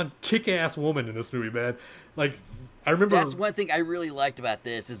full-on kick-ass woman in this movie, man. Like, I remember. That's one thing I really liked about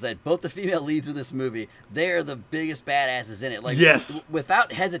this is that both the female leads in this movie, they're the biggest badasses in it. Like, yes,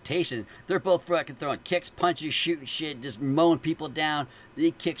 without hesitation, they're both fucking throwing kicks, punches, shooting shit, just mowing people down.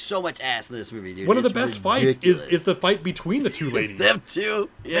 They kick so much ass in this movie, dude. One of the best fights is the fight between the two ladies. It's them two.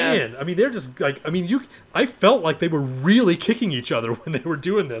 Yeah. Man, I mean, they're just like, I mean, I felt like they were really kicking each other when they were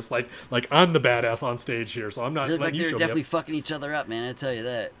doing this. Like I'm the badass on stage here, so I'm not. They look like you they're show definitely me fucking each other up, man. I tell you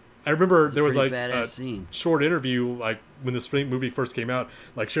that. I remember there was like a short interview, like when this movie first came out.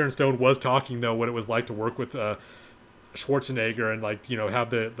 Like Sharon Stone was talking though what it was like to work with Schwarzenegger and like, you know,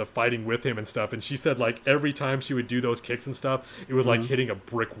 have the fighting with him and stuff. And she said like every time she would do those kicks and stuff, it was like hitting a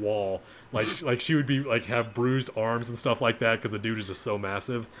brick wall. Like she would be like have bruised arms and stuff like that because the dude is just so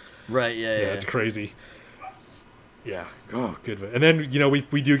massive. Right. Yeah. It's crazy. Yeah. Oh, good. And then, you know,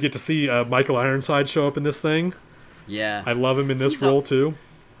 we do get to see Michael Ironside show up in this thing. Yeah. I love him in this role too.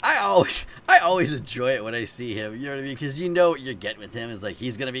 I always enjoy it when I see him. You know what I mean? Because you know what you're getting with him is like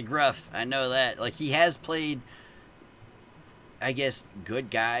he's gonna be gruff. I know that. Like he has played, I guess, good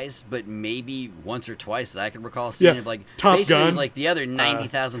guys, but maybe once or twice that I can recall seeing him. Like Top basically, Gun. like the other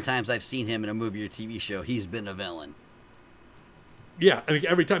 90,000 times I've seen him in a movie or TV show, he's been a villain. Yeah, I mean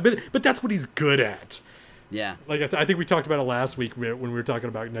every time, but that's what he's good at. Yeah, like I think we talked about it last week when we were talking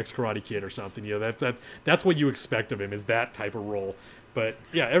about Next Karate Kid or something. You know, that's what you expect of him, is that type of role. But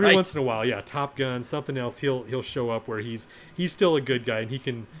yeah, every once in a while, yeah, Top Gun, something else, he'll show up where he's still a good guy and he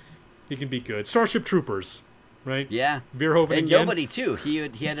can be good. Starship Troopers, right? Yeah, Verhoeven and again. Nobody too. He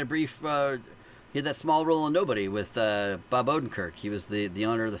had a brief. He had that small role in Nobody with Bob Odenkirk. He was the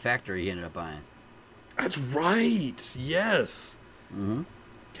owner of the factory he ended up buying. That's right. Yes. Mm-hmm.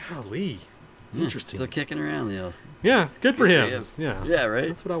 Golly. Interesting. Still kicking around, Leo. Yeah, good for him. Yeah. Yeah, right.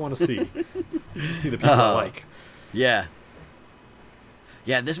 That's what I want to see. See the people I like. Yeah.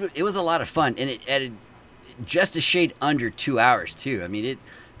 Yeah, it was a lot of fun, and it added just a shade under 2 hours too. I mean,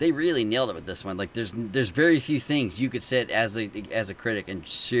 they really nailed it with this one. Like, there's very few things you could sit as a critic and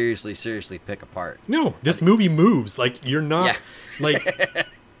seriously pick apart. No, this movie moves. Like, you're not like.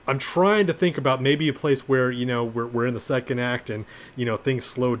 I'm trying to think about maybe a place where, you know, we're in the second act and, you know, things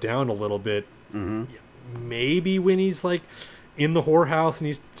slow down a little bit. Mm-hmm. Maybe when he's like in the whorehouse and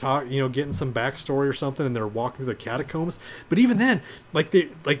he's getting some backstory or something, and they're walking through the catacombs. But even then,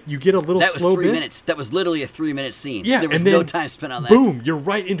 you get a little slow bit. 3 minutes. That was literally a 3-minute scene. Yeah, there was and then, no time spent on that. Boom! You're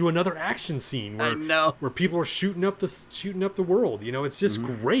right into another action scene where I know. where people are shooting up the world. You know, it's just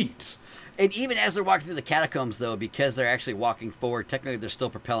great. And even as they're walking through the catacombs, though, because they're actually walking forward, technically they're still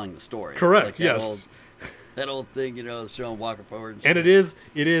propelling the story. Correct. Like yes. That old thing, you know, showing walking forward. And it is,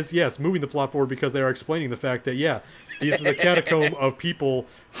 yes, moving the plot forward because they are explaining the fact that, yeah, this is a catacomb of people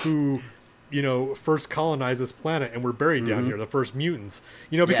who, you know, first colonized this planet and were buried down here, the first mutants.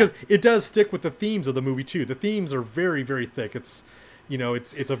 You know, because it does stick with the themes of the movie, too. The themes are very, very thick. It's, you know,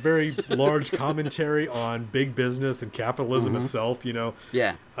 it's a very large commentary on big business and capitalism itself, you know.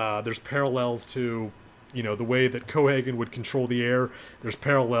 Yeah. There's parallels to, you know, the way that Cohagen would control the air. There's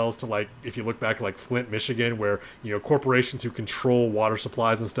parallels to, like, if you look back, like Flint, Michigan, where, you know, corporations who control water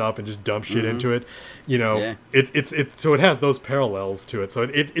supplies and stuff and just dump shit into it, you know, so it has those parallels to it. So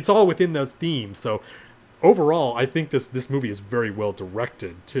it's all within those themes. So overall, I think this movie is very well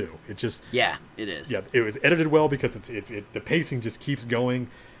directed too. It just it is. Yeah, it was edited well because the pacing just keeps going,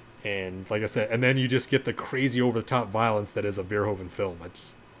 and like I said, and then you just get the crazy over the top violence that is a Verhoeven film. I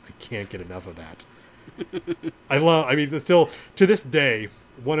can't get enough of that. I mean, still to this day,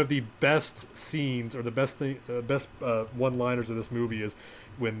 one of the best scenes or the best one-liners of this movie is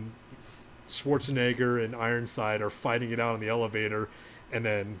when Schwarzenegger and Ironside are fighting it out in the elevator, and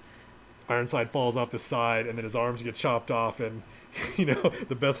then Ironside falls off the side, and then his arms get chopped off, and, you know,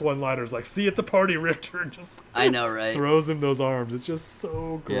 the best one-liner is like, "See you at the party, Richter," and just I know, right? Throws him those arms. It's just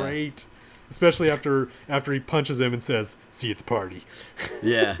so great, especially after he punches him and says, "See you at the party."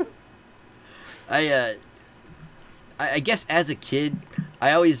 Yeah. I guess as a kid,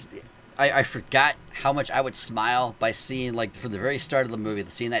 I forgot how much I would smile by seeing, like, from the very start of the movie,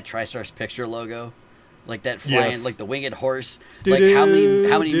 seeing that TriStar's Picture logo. Like that flying, like the winged horse. Like how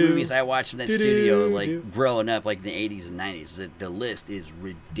many movies I watched from that studio, like growing up, like in the 80s and 90s. The list is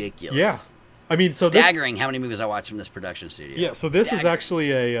ridiculous. Yeah, I mean, so staggering how many movies I watched from this production studio. Yeah, so this is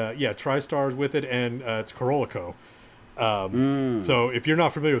actually a TriStar's with it, and it's Corolico. So if you're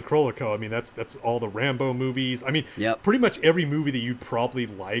not familiar with Corolico, I mean that's all the Rambo movies. I mean, pretty much every movie that you'd probably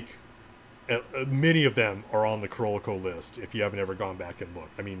like, many of them are on the Corolico list if you haven't ever gone back and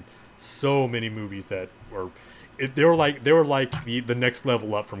looked. I mean, so many movies that were. They were like the next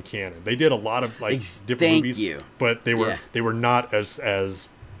level up from canon. They did a lot of like different movies, but they were not as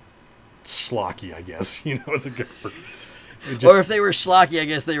schlocky, I guess. As a good. Or if they were schlocky, I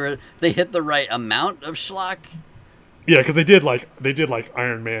guess they hit the right amount of schlock. Yeah, because they did like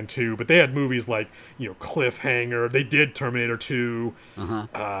Iron Man 2, but they had movies like Cliffhanger. They did Terminator 2,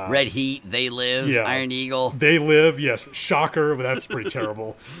 Red Heat, They Live, Iron Eagle. They Live, yes, Shocker, but that's pretty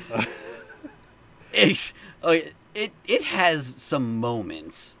terrible. It has some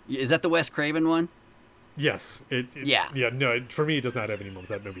moments. Is that the Wes Craven one? Yes. No, for me, it does not have any moments.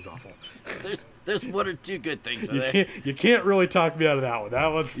 That movie's awful. There's one or two good things. You can't really talk me out of that one. That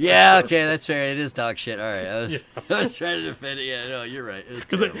one's okay, that's fair. It is dog shit. All right, I was trying to defend it. Yeah, no, you're right.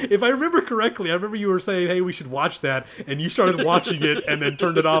 Because if I remember correctly, I remember you were saying, "Hey, we should watch that," and you started watching it and then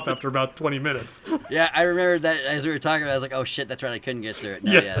turned it off after about 20 minutes. Yeah, I remember that as we were talking about it, I was like, "Oh shit, that's right. I couldn't get through it."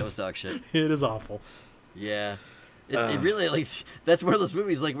 No, yeah, that was dog shit. It is awful. Yeah. It really, like, that's one of those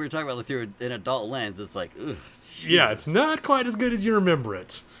movies, like we were talking about, like, through an adult lens. It's like, ugh. Yeah, it's not quite as good as you remember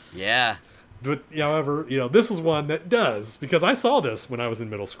it. Yeah. But, however, this is one that does, because I saw this when I was in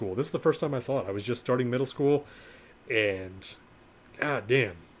middle school. This is the first time I saw it. I was just starting middle school, and, god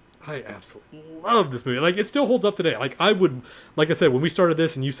damn, I absolutely love this movie. Like, it still holds up today. Like I said, when we started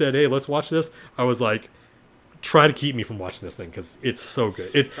this and you said, hey, let's watch this, I was like, try to keep me from watching this thing because it's so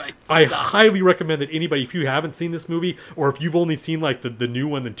good. I highly recommend that anybody, if you haven't seen this movie, or if you've only seen like the new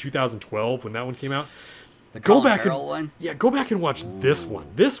one in 2012 when that one came out, go back and watch this one.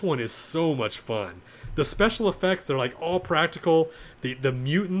 This one is so much fun. The special effects, they're like all practical. The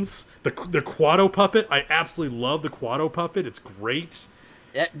mutants, the Quado puppet, I absolutely love the Quado puppet. It's great.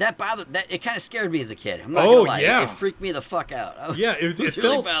 That bothered. It kind of scared me as a kid. I'm not gonna lie. Yeah. It freaked me the fuck out. I was really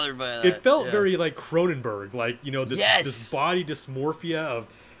felt, bothered by that. It felt very like Cronenberg, like this body dysmorphia of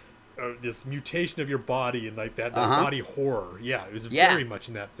this mutation of your body and like that body horror. Yeah, it was very much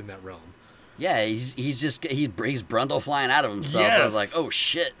in that realm. Yeah, he brings Brundle flying out of himself. Yes. I was like, oh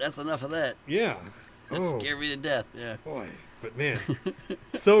shit, that's enough of that. Yeah, that scared me to death. Yeah, boy, but man,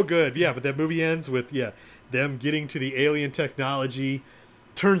 so good. Yeah, but that movie ends with them getting to the alien technology.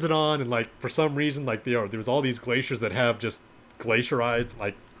 Turns it on, and like for some reason, like there was all these glaciers that have just glacierized,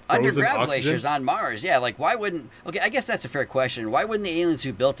 like underground oxygen. Glaciers on Mars. Yeah, like why wouldn't? Okay, I guess that's a fair question. Why wouldn't the aliens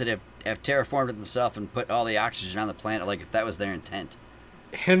who built it have terraformed it themselves and put all the oxygen on the planet? Like if that was their intent.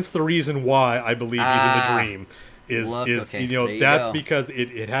 Hence the reason why I believe he's in the dream is that's because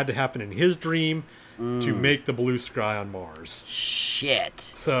it had to happen in his dream to make the blue sky on Mars. Shit.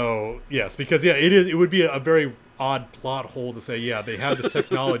 So yes, because it would be a very odd plot hole to say, they have this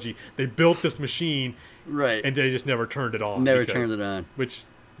technology, they built this machine, right, and they just never turned it on. Turned it on. Which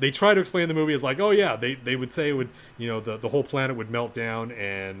they try to explain in the movie as like, they would say it would, the whole planet would melt down,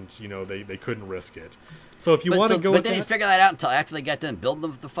 and they couldn't risk it. So if you want to go, but they didn't figure that out until after they got done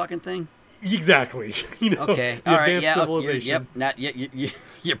building the fucking thing. Exactly. Okay. All right. Yeah. Civilization.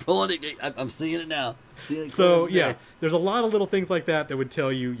 You're pulling it. I'm seeing it now. So there's a lot of little things like that would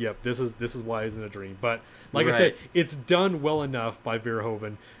tell you, this is why he's in a dream. But like I said, it's done well enough by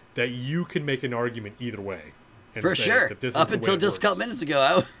Verhoeven that you can make an argument either way. And for say sure. That this Up is until just a couple minutes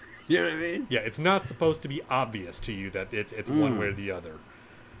ago, you know what I mean? Yeah, it's not supposed to be obvious to you that it's one way or the other.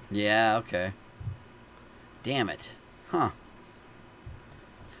 Yeah. Okay. Damn it. Huh.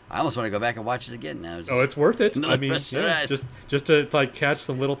 I almost want to go back and watch it again now. It's worth it. I mean, just to like catch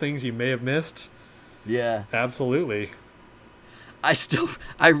some little things you may have missed. Yeah, absolutely.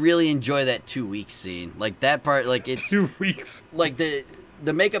 I really enjoy that 2 weeks scene. Like that part, like it's 2 weeks. Like the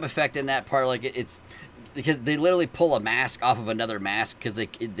makeup effect in that part, like it's because they literally pull a mask off of another mask because they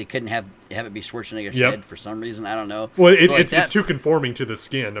couldn't have it be Schwarzenegger's head for some reason. I don't know. Well, it's too conforming to the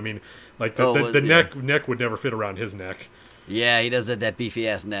skin. I mean, like the neck would never fit around his neck. Yeah, he does have that beefy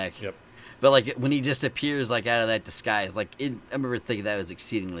ass neck. Yep. But like when he just appears like out of that disguise, like I remember thinking that was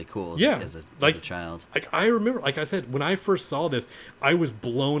exceedingly cool. As a child. Like I remember, like I said, when I first saw this, I was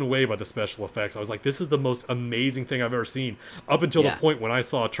blown away by the special effects. I was like, this is the most amazing thing I've ever seen. Up until the point when I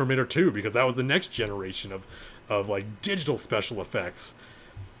saw Terminator 2, because that was the next generation of like digital special effects.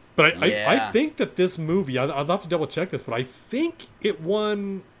 But I think that this movie, I'll have to double check this, but I think it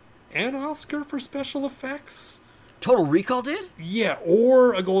won an Oscar for special effects. Total Recall did? Yeah,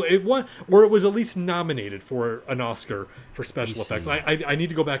 or a gold. It won, or it was at least nominated for an Oscar for special effects. I need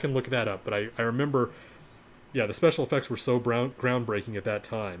to go back and look that up, but I remember, the special effects were so groundbreaking at that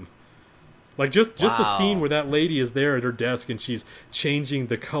time. Like just the scene where that lady is there at her desk and she's changing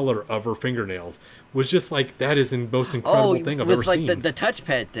the color of her fingernails was just like, that is the most incredible thing I've ever seen. The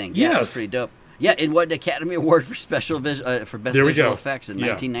touchpad thing. Yeah, that was pretty dope. Yeah, and won the Academy Award for for best There we visual go. effects in Yeah.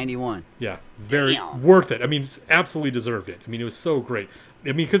 1991. Yeah, very Damn. worth it. I mean, it's absolutely deserved it. I mean, it was so great. I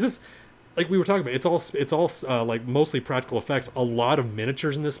mean, because this, like we were talking about, it's all like mostly practical effects. A lot of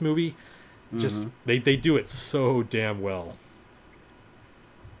miniatures in this movie. Just they do it so damn well.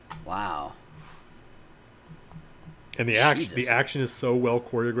 Wow. And the Jesus. action is so well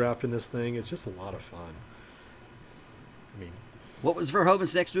choreographed in this thing. It's just a lot of fun. I mean, What was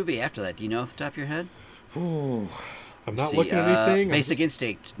Verhoeven's next movie after that? Do you know off the top of your head? ooh, I'm not See, looking at anything. I'm Basic just-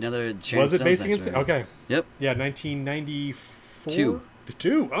 Instinct. Another Sharon Was it Stone's Basic next Instinct? movie. Okay. Yep. Yeah, 1994. Two.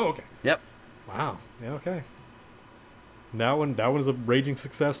 Two. Oh, okay. Yep. Wow. Yeah. Okay. That one was a raging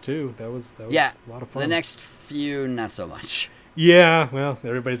success too. That was Yeah. a lot of fun. The next few, not so much. Yeah. Well,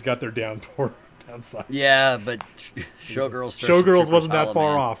 everybody's got their downside. Yeah, but Showgirls. Starship Showgirls Troopers, wasn't that Hollow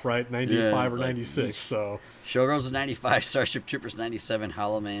far Man. off, right? 95 Yeah, or it's like, 96. So, Showgirls was 95, Starship Troopers 97,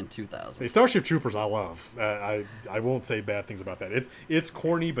 Hollow Man 2000. hey, Starship Troopers, I love. I won't say bad things about that. It's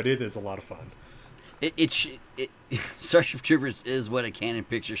corny, but it is a lot of fun. Starship Troopers is what a canon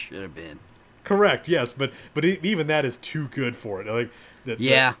picture should have been. Correct. Yes, but even that is too good for it. Like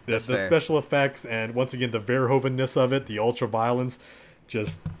Yeah, the that's fair. special effects and once again the Verhovenness of it, the ultra violence,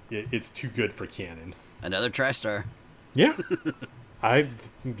 just it's too good for canon. Another TriStar. Yeah, I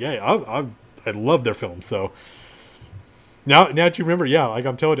love their films. So now that you remember, yeah, like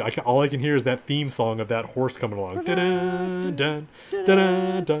I'm telling you, all I can hear is that theme song of that horse coming along. Dun dun dun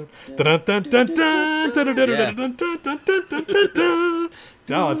dun dun dun dun dun dun dun dun.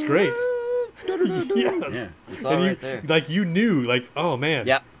 Oh, it's great. Yes. Yeah, it's all And right there. Like you knew, like, oh man,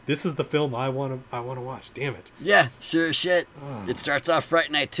 Yep. this is the film I want to watch. Damn it. Yeah, sure as shit. Ah. It starts off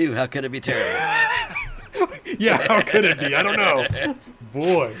Fright Night 2. How could it be terrible? Yeah, how could it be? I don't know.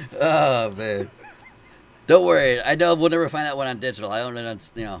 Boy. Oh, man. Don't worry. I know we'll never find that one on digital. I own it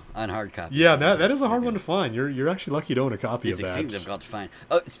on, on hard copy. Yeah, that is a hard one to find. You're actually lucky to own a copy It's of extremely that. difficult to find.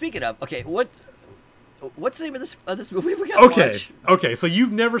 Oh, speaking of, okay, what's the name of this movie we got to Okay, watch? okay. So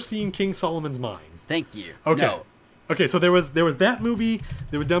you've never seen King Solomon's Mine. Thank you. Okay. No. Okay, so there was that movie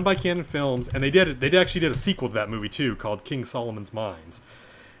that was done by Canon Films, and they actually did a sequel to that movie too, called King Solomon's Mines.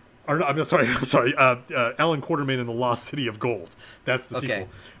 Or no, I'm sorry. Alan Quartermain and the Lost City of Gold. That's the Okay. sequel.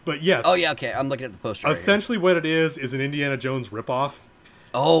 But yes, Oh, yeah, okay. I'm looking at the poster right here. essentially what it is an Indiana Jones ripoff.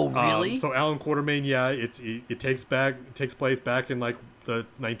 Oh, really? So Alan Quartermain, yeah, it takes place back in like the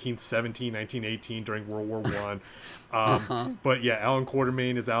 1917, 1918 during World War One. But yeah, Alan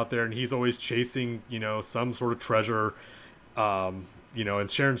Quartermain is out there and he's always chasing, some sort of treasure. And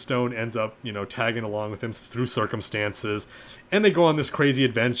Sharon Stone ends up, tagging along with him through circumstances, and they go on this crazy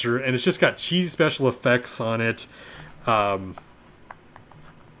adventure, and it's just got cheesy special effects on it.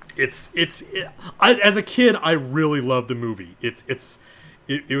 As a kid, I really loved the movie.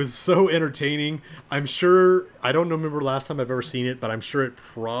 It was so entertaining. I'm sure, I don't remember last time I've ever seen it, but I'm sure it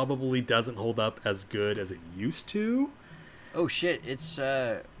probably doesn't hold up as good as it used to. Oh, shit. It's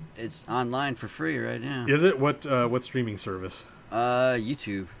online for free right now. Is it? What streaming service?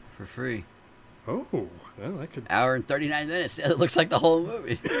 YouTube for free. Oh, well, I could. Hour and 39 minutes. It looks like the whole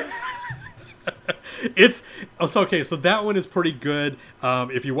movie. Okay. So that one is pretty good.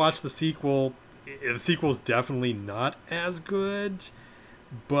 If you watch the sequel's definitely not as good,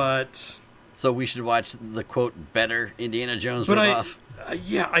 but So we should watch the, quote, better Indiana Jones but ripoff.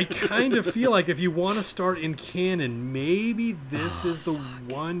 I kind of feel like if you want to start in canon, maybe this is the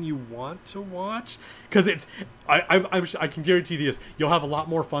one you want to watch, because I can guarantee you this: you'll have a lot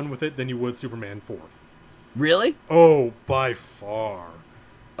more fun with it than you would Superman 4. Really? Oh, by far.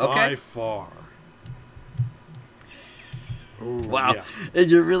 Okay. By far. Ooh, Wow. yeah.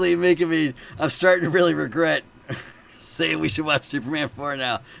 And you're really making me... I'm starting to really regret saying we should watch Superman 4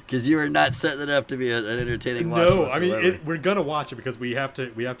 now, because you are not setting it up to be an entertaining watch No, I mean whatsoever. we're gonna watch it because we have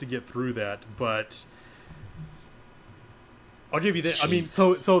to get through that. But I'll give you that. I mean,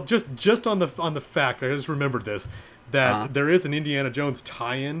 so just on the fact, I just remembered this, that there is an Indiana Jones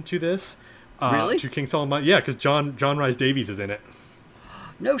tie-in to this. Really? To King Solomon? Yeah, because John Rhys Davies is in it.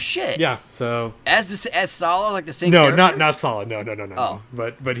 No shit. Yeah. So As Sala, like the same no, character? not solid. No. Oh.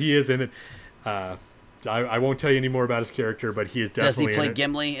 But he is in it. I won't tell you any more about his character, but he is Does he definitely play in it.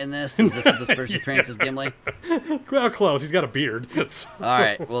 Gimli in this? Is this his first appearance as Gimli? Well, close. He's got a beard. So, All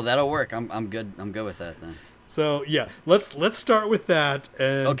right. Well, that'll work. I'm good. I'm good with that then. so yeah, let's start with that.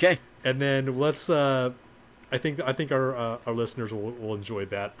 And, Okay. And then let's. I think our listeners will enjoy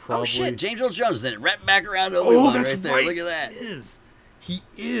that. Probably. Oh shit, James Earl Jones is in it. Right back around to Oh, Obi-Wan that's right there. right. Look at that. He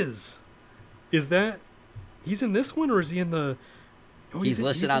is. Is that? He's in this one, or is he in the? Oh, He's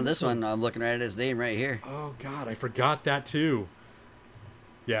listed in on this one. I'm looking right at his name right here. Oh God, I forgot that too.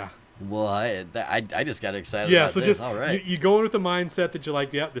 Yeah, Well, I just got excited Yeah, about so this. just All right. you go in with the mindset that you're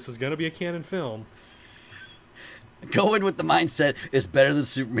like, yeah, this is gonna be a canon film. Go in with the mindset, it's better than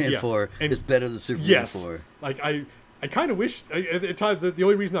Superman Yeah, 4. and It's better than Superman Yes, 4. like I kind of wish at times the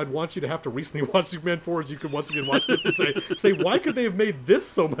only reason I'd want you to have to recently watch Superman 4 is you could once again watch this and say why could they have made this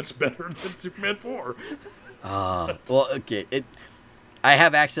so much better than Superman 4? Well, okay. I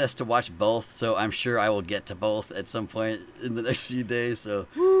have access to watch both, so I'm sure I will get to both at some point in the next few days. So,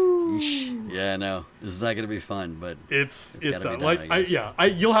 yeah, no, it's not going to be fun, but It's gotta be done, like I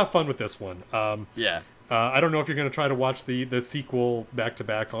guess. you'll have fun with this one. yeah. I don't know if you're going to try to watch the sequel back to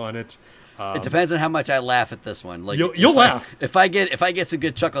back on it. It depends on how much I laugh at this one. Like You'll laugh. If I get some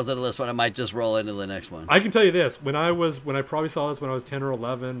good chuckles out of this one, I might just roll into the next one. I can tell you this: when I probably saw this when I was 10 or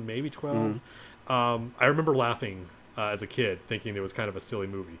 11, maybe 12, I remember laughing as a kid, thinking it was kind of a silly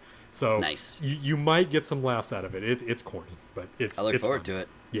movie. So Nice. you might get some laughs out of it. It's corny, but it's I look it's forward fun. to it.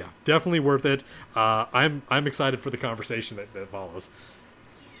 Yeah, definitely worth it. I'm excited for the conversation that follows.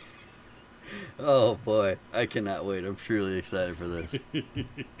 Oh boy, I cannot wait. I'm truly excited for this.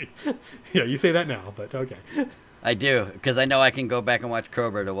 Yeah, you say that now, but okay. I do, because I know I can go back and watch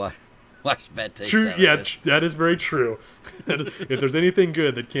Cobra to watch Bad Taste. True. out of Yeah, it. that is very true. If there's anything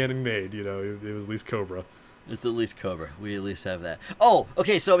good that Canon made, it was at least Cobra. It's at least Cobra. We at least have that. Oh,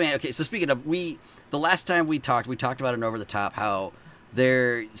 okay. So speaking of, the last time we talked about an Over the Top, how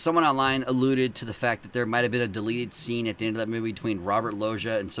someone online alluded to the fact that there might have been a deleted scene at the end of that movie between Robert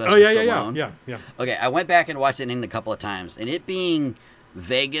Loggia and Sylvester Stallone. Yeah. Okay, I went back and watched it in a couple of times, and it being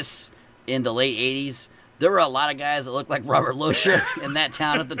Vegas in the late 80s, there were a lot of guys that looked like Robert Loggia in that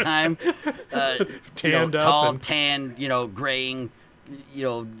town at the time. Tanned up tall, and- tan, graying,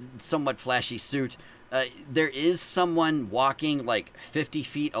 somewhat flashy suit. There is someone walking like 50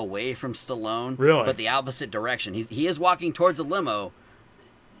 feet away from Stallone, Really? but the opposite direction. He is walking towards a limo,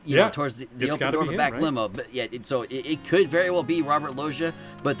 towards the It's open gotta door be of the him, back right? limo. But yeah, so it could very well be Robert Loggia,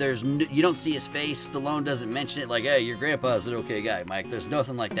 but you don't see his face. Stallone doesn't mention it like, hey, your grandpa's an okay guy, Mike. There's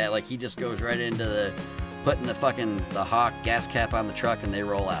nothing like that. Like, he just goes right into putting the Hawk gas cap on the truck and they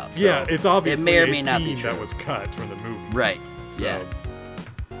roll out. So Yeah, it's obviously it may or a may not be scene true. that was cut from the movie. Right. So, Yeah.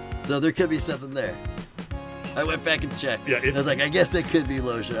 So there could be something there. I went back and checked. Yeah, I was like, I guess it could be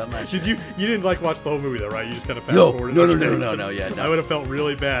Loggia. I'm not sure. Did you didn't watch the whole movie though, right? You just kind of fast No, forwarded. no, Okay. yeah, no. I would have felt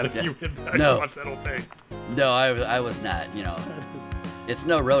really bad if Yeah. you went back No. and watched that whole thing. No, I was not. It's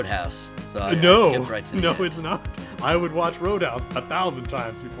no Roadhouse. So I No, skipped right to the no, end. it's not. I would watch Roadhouse 1,000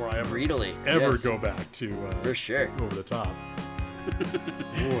 times before I ever Greedily. ever yes, go back to For sure. Over the Top.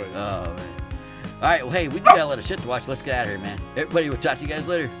 Boy. Oh, man. All right, well, hey, we do got a lot of shit to watch. Let's get out of here, man. Everybody, we'll talk to you guys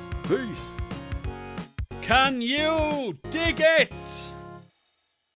later. Peace. Can you dig it?